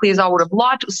as quickly as I would have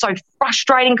liked. It was so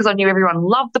frustrating because I knew everyone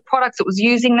loved the products that was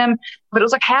using them. But it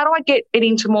was like, how do I get it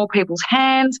into more people's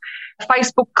hands?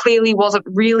 Facebook clearly wasn't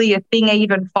really a thing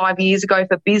even 5 years ago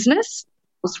for business.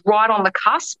 It was right on the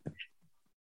cusp.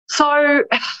 So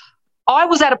I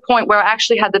was at a point where I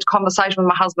actually had the conversation with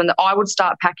my husband that I would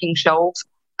start packing shelves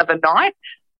of a night.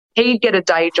 He'd get a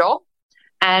day job,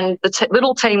 and the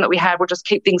little team that we had would just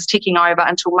keep things ticking over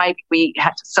until maybe we had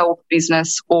to sell the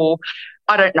business, or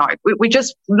I don't know. We're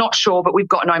just not sure, but we've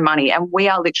got no money, and we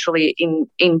are literally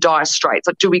in dire straits.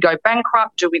 Like, do we go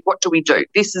bankrupt? What do we do?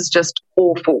 This is just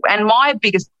awful. And my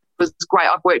biggest was, great,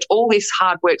 I've worked all this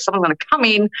hard work. Someone's going to come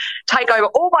in, take over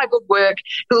all my good work.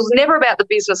 It was never about the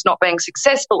business not being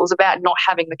successful. It was about not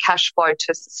having the cash flow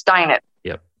to sustain it.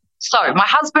 Yep. So my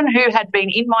husband, who had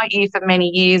been in my ear for many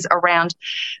years around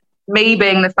me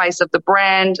being the face of the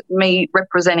brand, me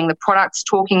representing the products,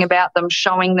 talking about them,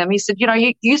 showing them, he said,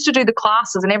 you used to do the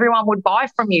classes and everyone would buy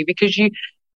from you because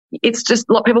it's just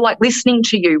a lot of people like listening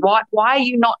to you. Why are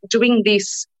you not doing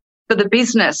this for the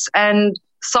business? And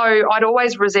so I'd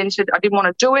always resented, I didn't want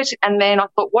to do it. And then I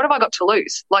thought, what have I got to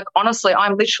lose? Like, honestly,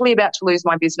 I'm literally about to lose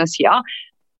my business here.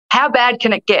 How bad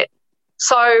can it get?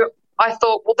 So I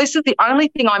thought, well, this is the only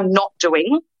thing I'm not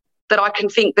doing that I can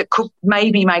think that could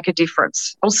maybe make a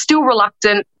difference. I was still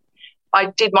reluctant. I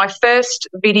did my first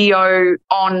video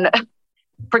on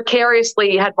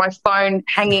precariously, had my phone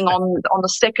hanging on the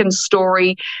second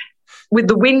story with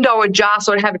the window ajar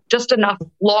so I'd have just enough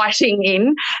lighting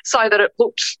in so that it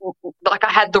looked like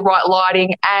I had the right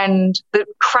lighting, and the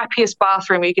crappiest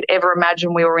bathroom you could ever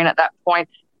imagine we were in at that point.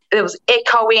 There was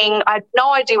echoing. I had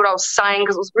no idea what I was saying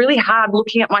because it was really hard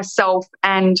looking at myself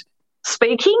and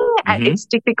speaking. And it's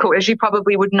difficult, as you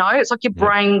probably would know. It's like your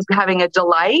brain's having a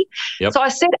delay. Yep. So I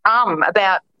said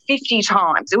about 50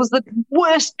 times. It was the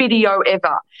worst video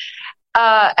ever.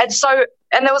 And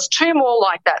there was 2 more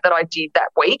like that I did that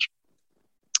week.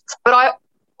 But I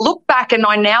look back and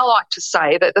I now like to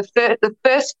say that the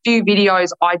first few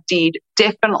videos I did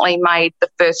definitely made the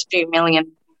first few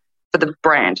million for the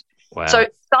brand. Wow. So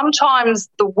sometimes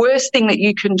the worst thing that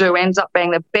you can do ends up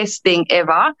being the best thing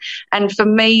ever. And for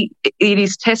me, it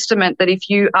is testament that if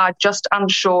you are just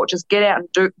unsure, just get out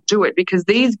and do it, because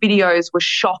these videos were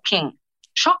shocking.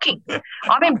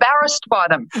 I'm embarrassed by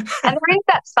them. And there is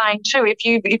that saying too,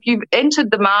 if you've entered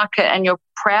the market and you're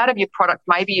proud of your product,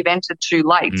 maybe you've entered too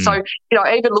late. So,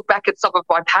 I even look back at some of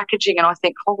my packaging and I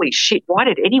think, holy shit, why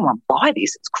did anyone buy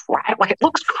this? It's crap. Like, it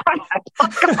looks crap.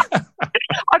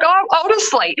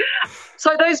 Honestly.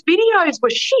 So those videos were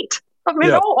shit. I mean,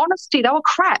 in all honesty, they were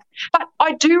crap. But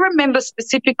I do remember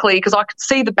specifically because I could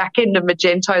see the back end of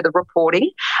Magento, the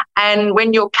reporting, and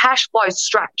when your cash flow's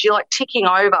strapped, you're like ticking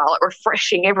over, like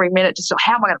refreshing every minute, just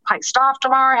how am I going to pay staff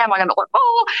tomorrow? How am I going to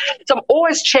So I'm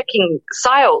always checking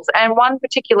sales. And one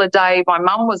particular day, my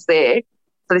mum was there,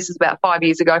 so this is about 5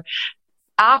 years ago,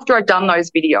 after I'd done those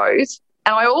videos.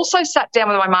 And I also sat down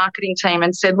with my marketing team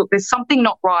and said, look, there's something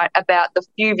not right about the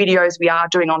few videos we are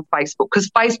doing on Facebook, because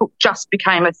Facebook just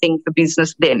became a thing for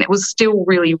business then. It was still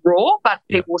really raw, but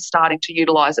people were starting to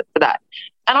utilise it for that.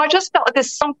 And I just felt like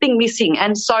there's something missing.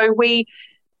 And so we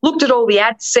looked at all the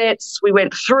ad sets, we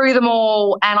went through them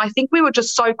all, and I think we were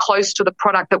just so close to the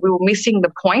product that we were missing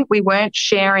the point. We weren't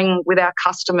sharing with our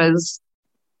customers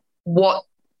what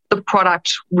the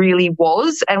product really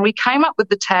was. And we came up with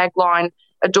the tagline,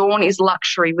 Adorn is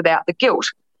luxury without the guilt.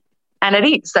 And it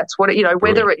is. That's what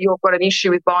whether you've got an issue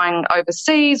with buying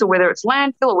overseas, or whether it's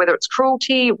landfill, or whether it's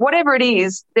cruelty, whatever it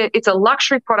is, it's a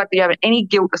luxury product that you have any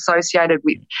guilt associated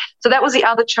with. So that was the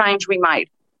other change we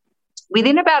made.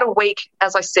 Within about a week,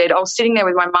 as I said, I was sitting there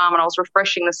with my mum and I was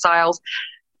refreshing the sales,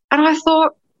 and I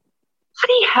thought,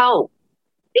 bloody hell,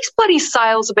 these bloody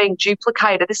sales are being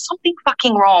duplicated. There's something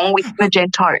fucking wrong with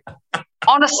Magento.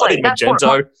 Honestly. Bloody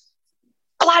Magento.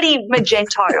 Bloody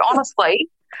Magento, honestly.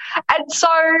 And so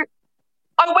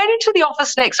I went into the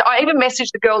office next. I even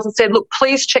messaged the girls and said, look,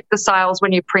 please check the sales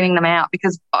when you're printing them out,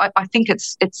 because I think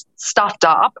it's stuffed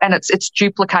up and it's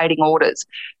duplicating orders.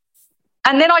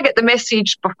 And then I get the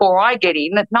message before I get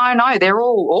in that, no, they're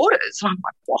all orders. And I'm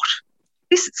like, what?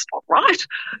 This is not right.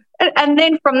 And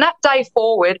then from that day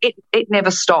forward, it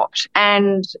never stopped.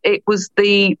 And it was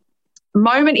the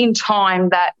moment in time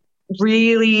that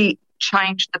really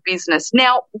changed the business.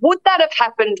 Now, would that have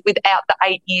happened without the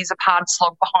 8 years of hard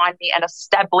slog behind me and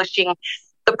establishing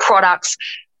the products,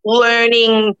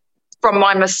 learning from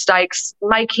my mistakes,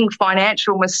 making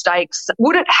financial mistakes?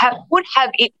 Would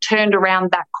have it turned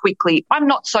around that quickly? I'm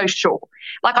not so sure.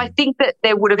 Like, I think that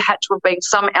there would have had to have been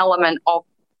some element of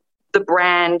the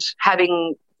brand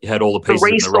having you had all the pieces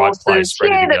resources, in the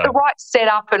right place, the right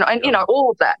setup, and you know, all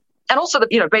of that. And also,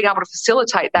 being able to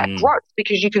facilitate that growth,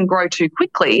 because you can grow too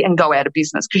quickly and go out of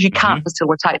business because you can't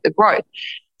facilitate the growth.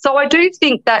 So I do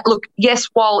think that, look, yes,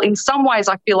 while in some ways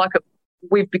I feel like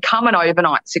we've become an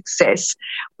overnight success,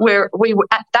 where we were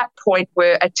at that point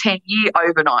were a 10-year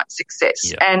overnight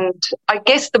success. Yeah. And I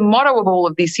guess the motto of all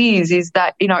of this is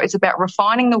that, you know, it's about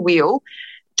refining the wheel,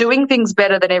 doing things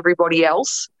better than everybody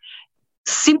else.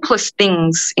 Simplest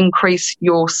things increase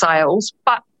your sales,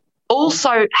 but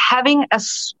also having a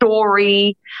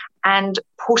story and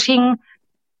putting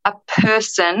a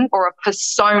person or a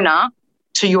persona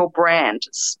to your brand,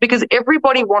 because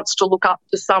everybody wants to look up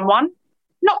to someone,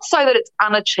 not so that it's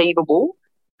unachievable,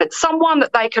 but someone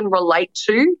that they can relate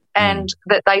to and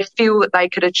that they feel that they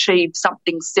could achieve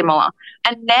something similar.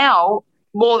 And now,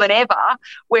 more than ever,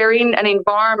 we're in an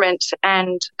environment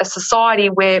and a society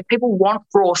where people want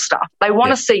raw stuff. They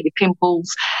want to see your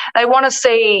pimples. They want to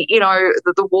see, you know,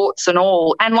 the warts and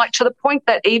all. And, like, to the point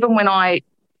that even when I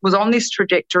was on this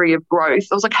trajectory of growth,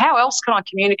 I was like, how else can I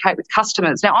communicate with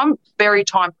customers? Now, I'm very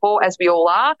time poor, as we all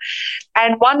are.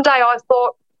 And one day I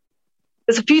thought,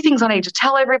 there's a few things I need to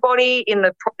tell everybody in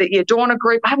the Adorner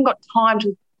group. I haven't got time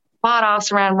to fart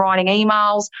ass around writing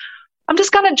emails. I'm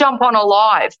just going to jump on a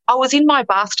live. I was in my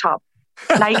bathtub,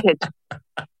 naked.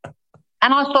 And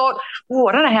I thought,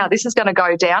 I don't know how this is going to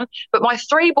go down. But my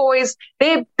 3 boys,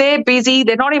 they're busy.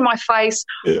 They're not in my face.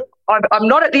 Yeah. I'm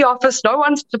not at the office. No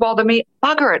one's to bother me.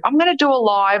 Bugger it. I'm going to do a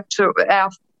live to our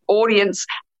audience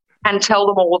and tell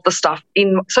them all of the stuff.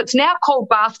 So it's now called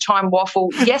Bath Time Waffle.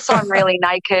 Yes, I'm really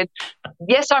naked.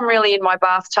 Yes, I'm really in my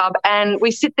bathtub. And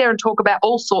we sit there and talk about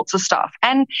all sorts of stuff.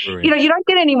 And, you know, you don't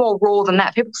get any more raw than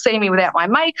that. People see me without my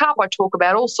makeup. I talk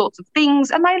about all sorts of things,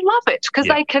 and they love it because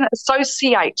they can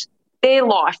associate their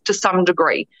life to some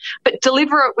degree, but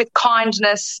deliver it with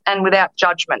kindness and without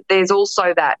judgment. There's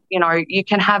also that, you know, you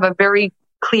can have a very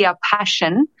clear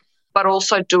passion, but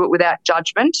also do it without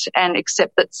judgment and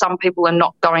accept that some people are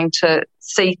not going to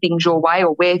see things your way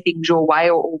or wear things your way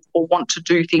or want to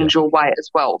do things your way as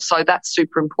well. So that's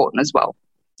super important as well.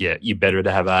 Yeah, you're better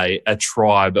to have a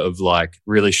tribe of, like,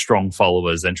 really strong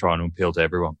followers than trying to appeal to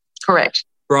everyone. Correct.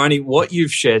 Bryony, what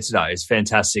you've shared today is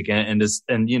fantastic, and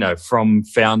you know, from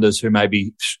founders who may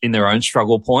be in their own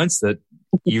struggle points that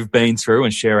you've been through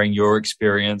and sharing your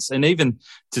experience, and even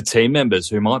to team members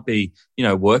who might be, you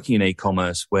know, working in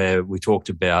e-commerce, where we talked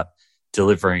about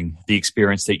delivering the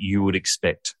experience that you would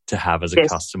expect to have as a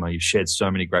customer. You've shared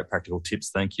so many great practical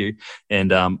tips. Thank you.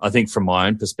 And I think from my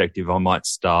own perspective, I might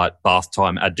start Bath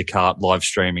Time Add to Cart live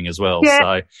streaming as well.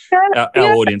 Yeah. So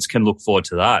our audience can look forward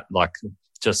to that. Like,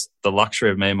 just the luxury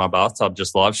of me in my bathtub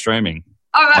just live streaming.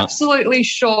 I'm absolutely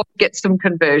sure get some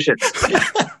conversions.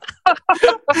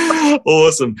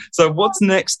 Awesome. So what's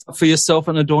next for yourself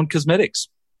and Adorn Cosmetics?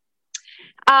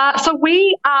 So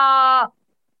we are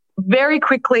very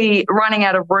quickly running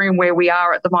out of room where we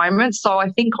are at the moment. So I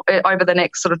think over the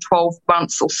next sort of 12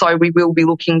 months or so, we will be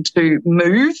looking to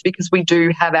move, because we do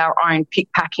have our own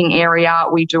pick packing area.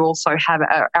 We do also have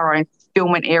our own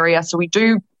fulfillment area. So we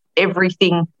do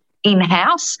everything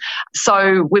in-house.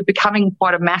 So we're becoming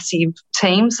quite a massive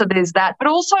team. So there's that, but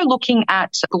also looking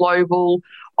at global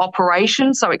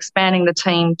operations, so expanding the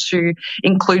team to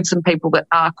include some people that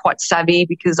are quite savvy,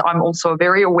 because I'm also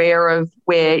very aware of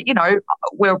where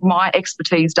my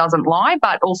expertise doesn't lie,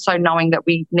 but also knowing that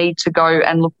we need to go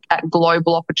and look at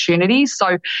global opportunities.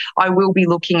 So I will be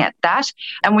looking at that.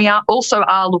 And we are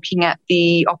looking at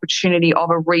the opportunity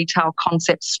of a retail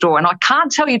concept store. And I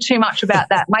can't tell you too much about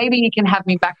that. Maybe you can have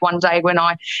me back one day when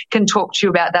I can talk to you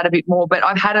about that a bit more. But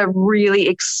I've had a really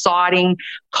exciting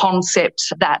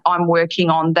concept that I'm working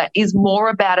on salon that is more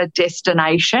about a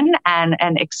destination and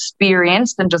an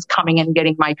experience than just coming and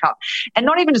getting makeup. And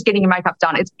not even just getting your makeup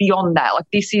done, it's beyond that. Like,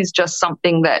 this is just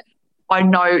something that I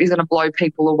know is going to blow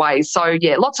people away. So,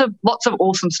 yeah, lots of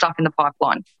awesome stuff in the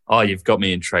pipeline. Oh, you've got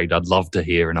me intrigued. I'd love to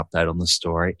hear an update on the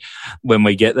story when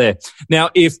we get there. Now,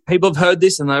 if people have heard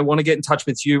this and they want to get in touch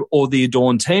with you or the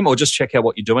Adorn team or just check out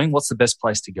what you're doing, what's the best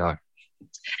place to go?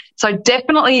 So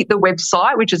definitely the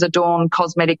website, which is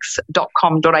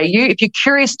adorncosmetics.com.au. If you're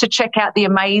curious to check out the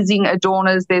amazing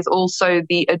Adorners, there's also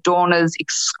the Adorners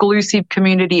exclusive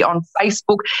community on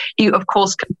Facebook. You, of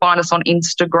course, can find us on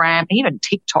Instagram, even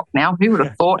TikTok now. Who would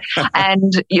have thought?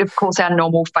 And, of course, our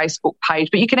normal Facebook page.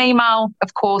 But you can email,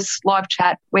 of course, live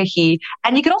chat. We're here.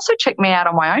 And you can also check me out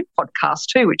on my own podcast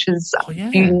too, which is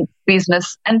Beauty,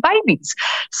 Business and Babies.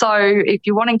 So if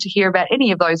you're wanting to hear about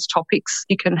any of those topics,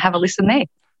 you can have a listen there.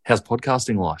 How's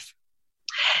podcasting life?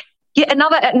 Yeah,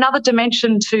 another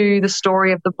dimension to the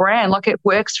story of the brand. Like, it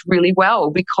works really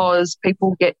well because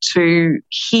people get to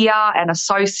hear and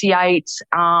associate,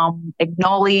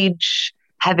 acknowledge,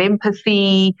 have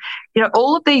empathy,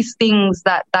 all of these things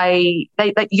that they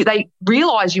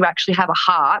realise you actually have a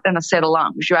heart and a set of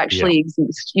lungs. You actually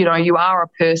exist. You are a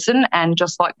person, and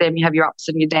just like them, you have your ups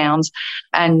and your downs.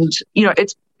 And,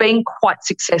 it's been quite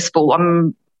successful.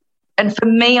 And for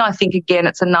me, I think, again,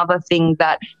 it's another thing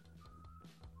that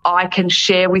I can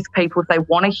share with people if they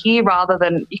want to hear, rather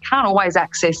than, you can't always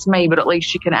access me, but at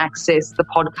least you can access the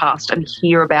podcast and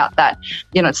hear about that.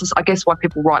 It's just, I guess, why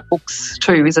people write books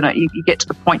too, isn't it? You get to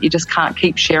the point you just can't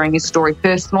keep sharing your story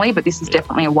personally, but this is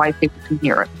definitely a way people can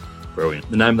hear it. Brilliant.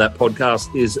 The name of that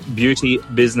podcast is Beauty,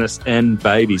 Business and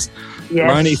Babies. Yes.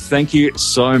 Roni, thank you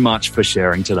so much for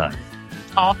sharing today.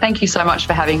 Oh, thank you so much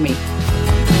for having me.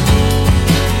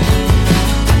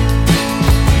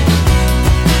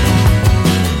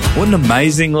 What an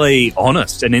amazingly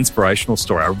honest and inspirational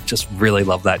story. I just really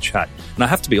love that chat. And I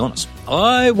have to be honest,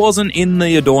 I wasn't in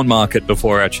the Adorn market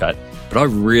before our chat, but I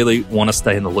really want to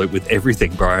stay in the loop with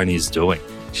everything Bryony is doing.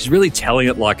 She's really telling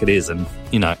it like it is. And,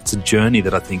 it's a journey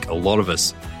that I think a lot of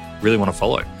us really want to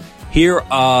follow. Here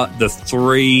are the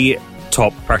 3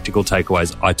 top practical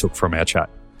takeaways I took from our chat.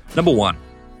 Number 1,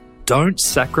 don't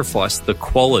sacrifice the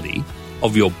quality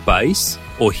of your base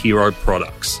or hero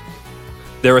products.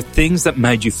 There are things that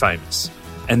made you famous,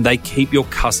 and they keep your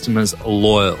customers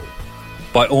loyal.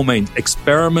 By all means,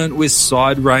 experiment with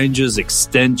side ranges,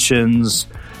 extensions,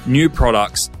 new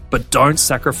products, but don't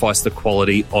sacrifice the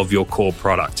quality of your core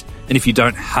product. And if you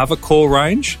don't have a core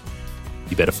range,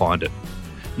 you better find it.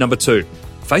 Number 2,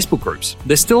 Facebook groups.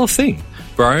 They're still a thing.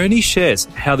 Bryony shares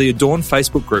how the Adorn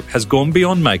Facebook group has gone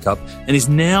beyond makeup and is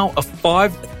now a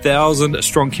 5,000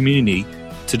 strong community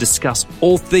to discuss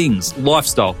all things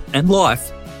lifestyle and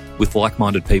life with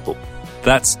like-minded people.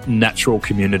 That's natural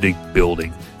community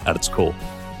building at its core.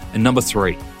 And number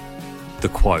 3, the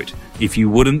quote, if you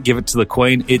wouldn't give it to the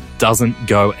Queen, it doesn't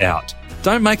go out.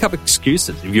 Don't make up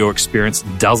excuses if your experience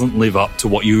doesn't live up to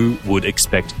what you would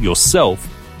expect yourself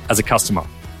as a customer.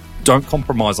 Don't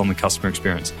compromise on the customer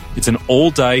experience. It's an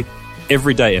all-day,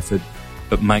 everyday effort,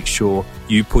 but make sure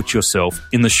you put yourself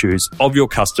in the shoes of your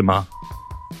customer.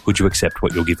 Would you accept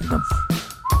what you're giving them?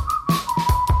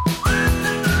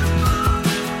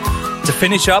 To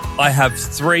finish up, I have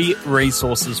 3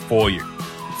 resources for you.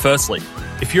 Firstly,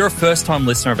 if you're a first-time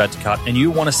listener of Add to Cart and you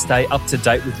want to stay up to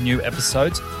date with new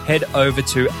episodes, head over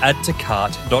to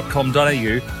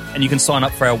addtocart.com.au and you can sign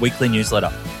up for our weekly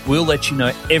newsletter. We'll let you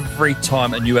know every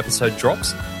time a new episode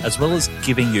drops, as well as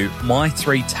giving you my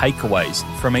 3 takeaways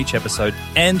from each episode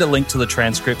and a link to the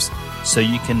transcripts so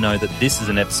you can know that this is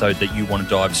an episode that you want to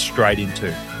dive straight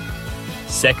into.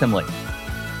 Secondly,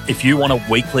 if you want a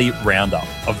weekly roundup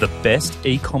of the best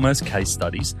e-commerce case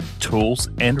studies, tools,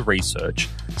 and research,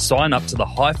 sign up to the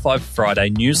High Five Friday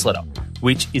newsletter,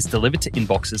 which is delivered to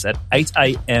inboxes at 8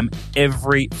 a.m.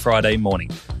 every Friday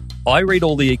morning. I read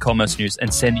all the e-commerce news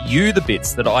and send you the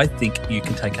bits that I think you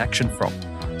can take action from.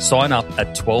 Sign up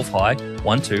at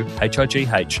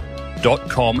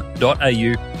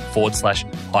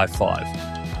 12high.com.au/high five.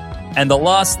 And the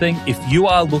last thing, if you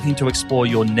are looking to explore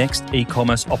your next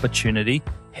e-commerce opportunity,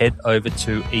 head over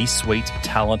to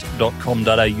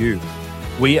eSuiteTalent.com.au.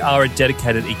 We are a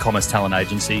dedicated e-commerce talent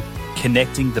agency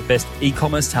connecting the best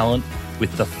e-commerce talent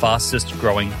with the fastest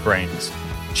growing brands.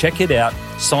 Check it out,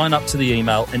 sign up to the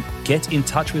email, and get in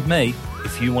touch with me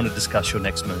if you want to discuss your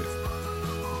next move.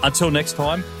 Until next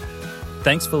time,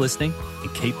 thanks for listening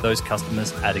and keep those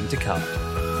customers adding to cart.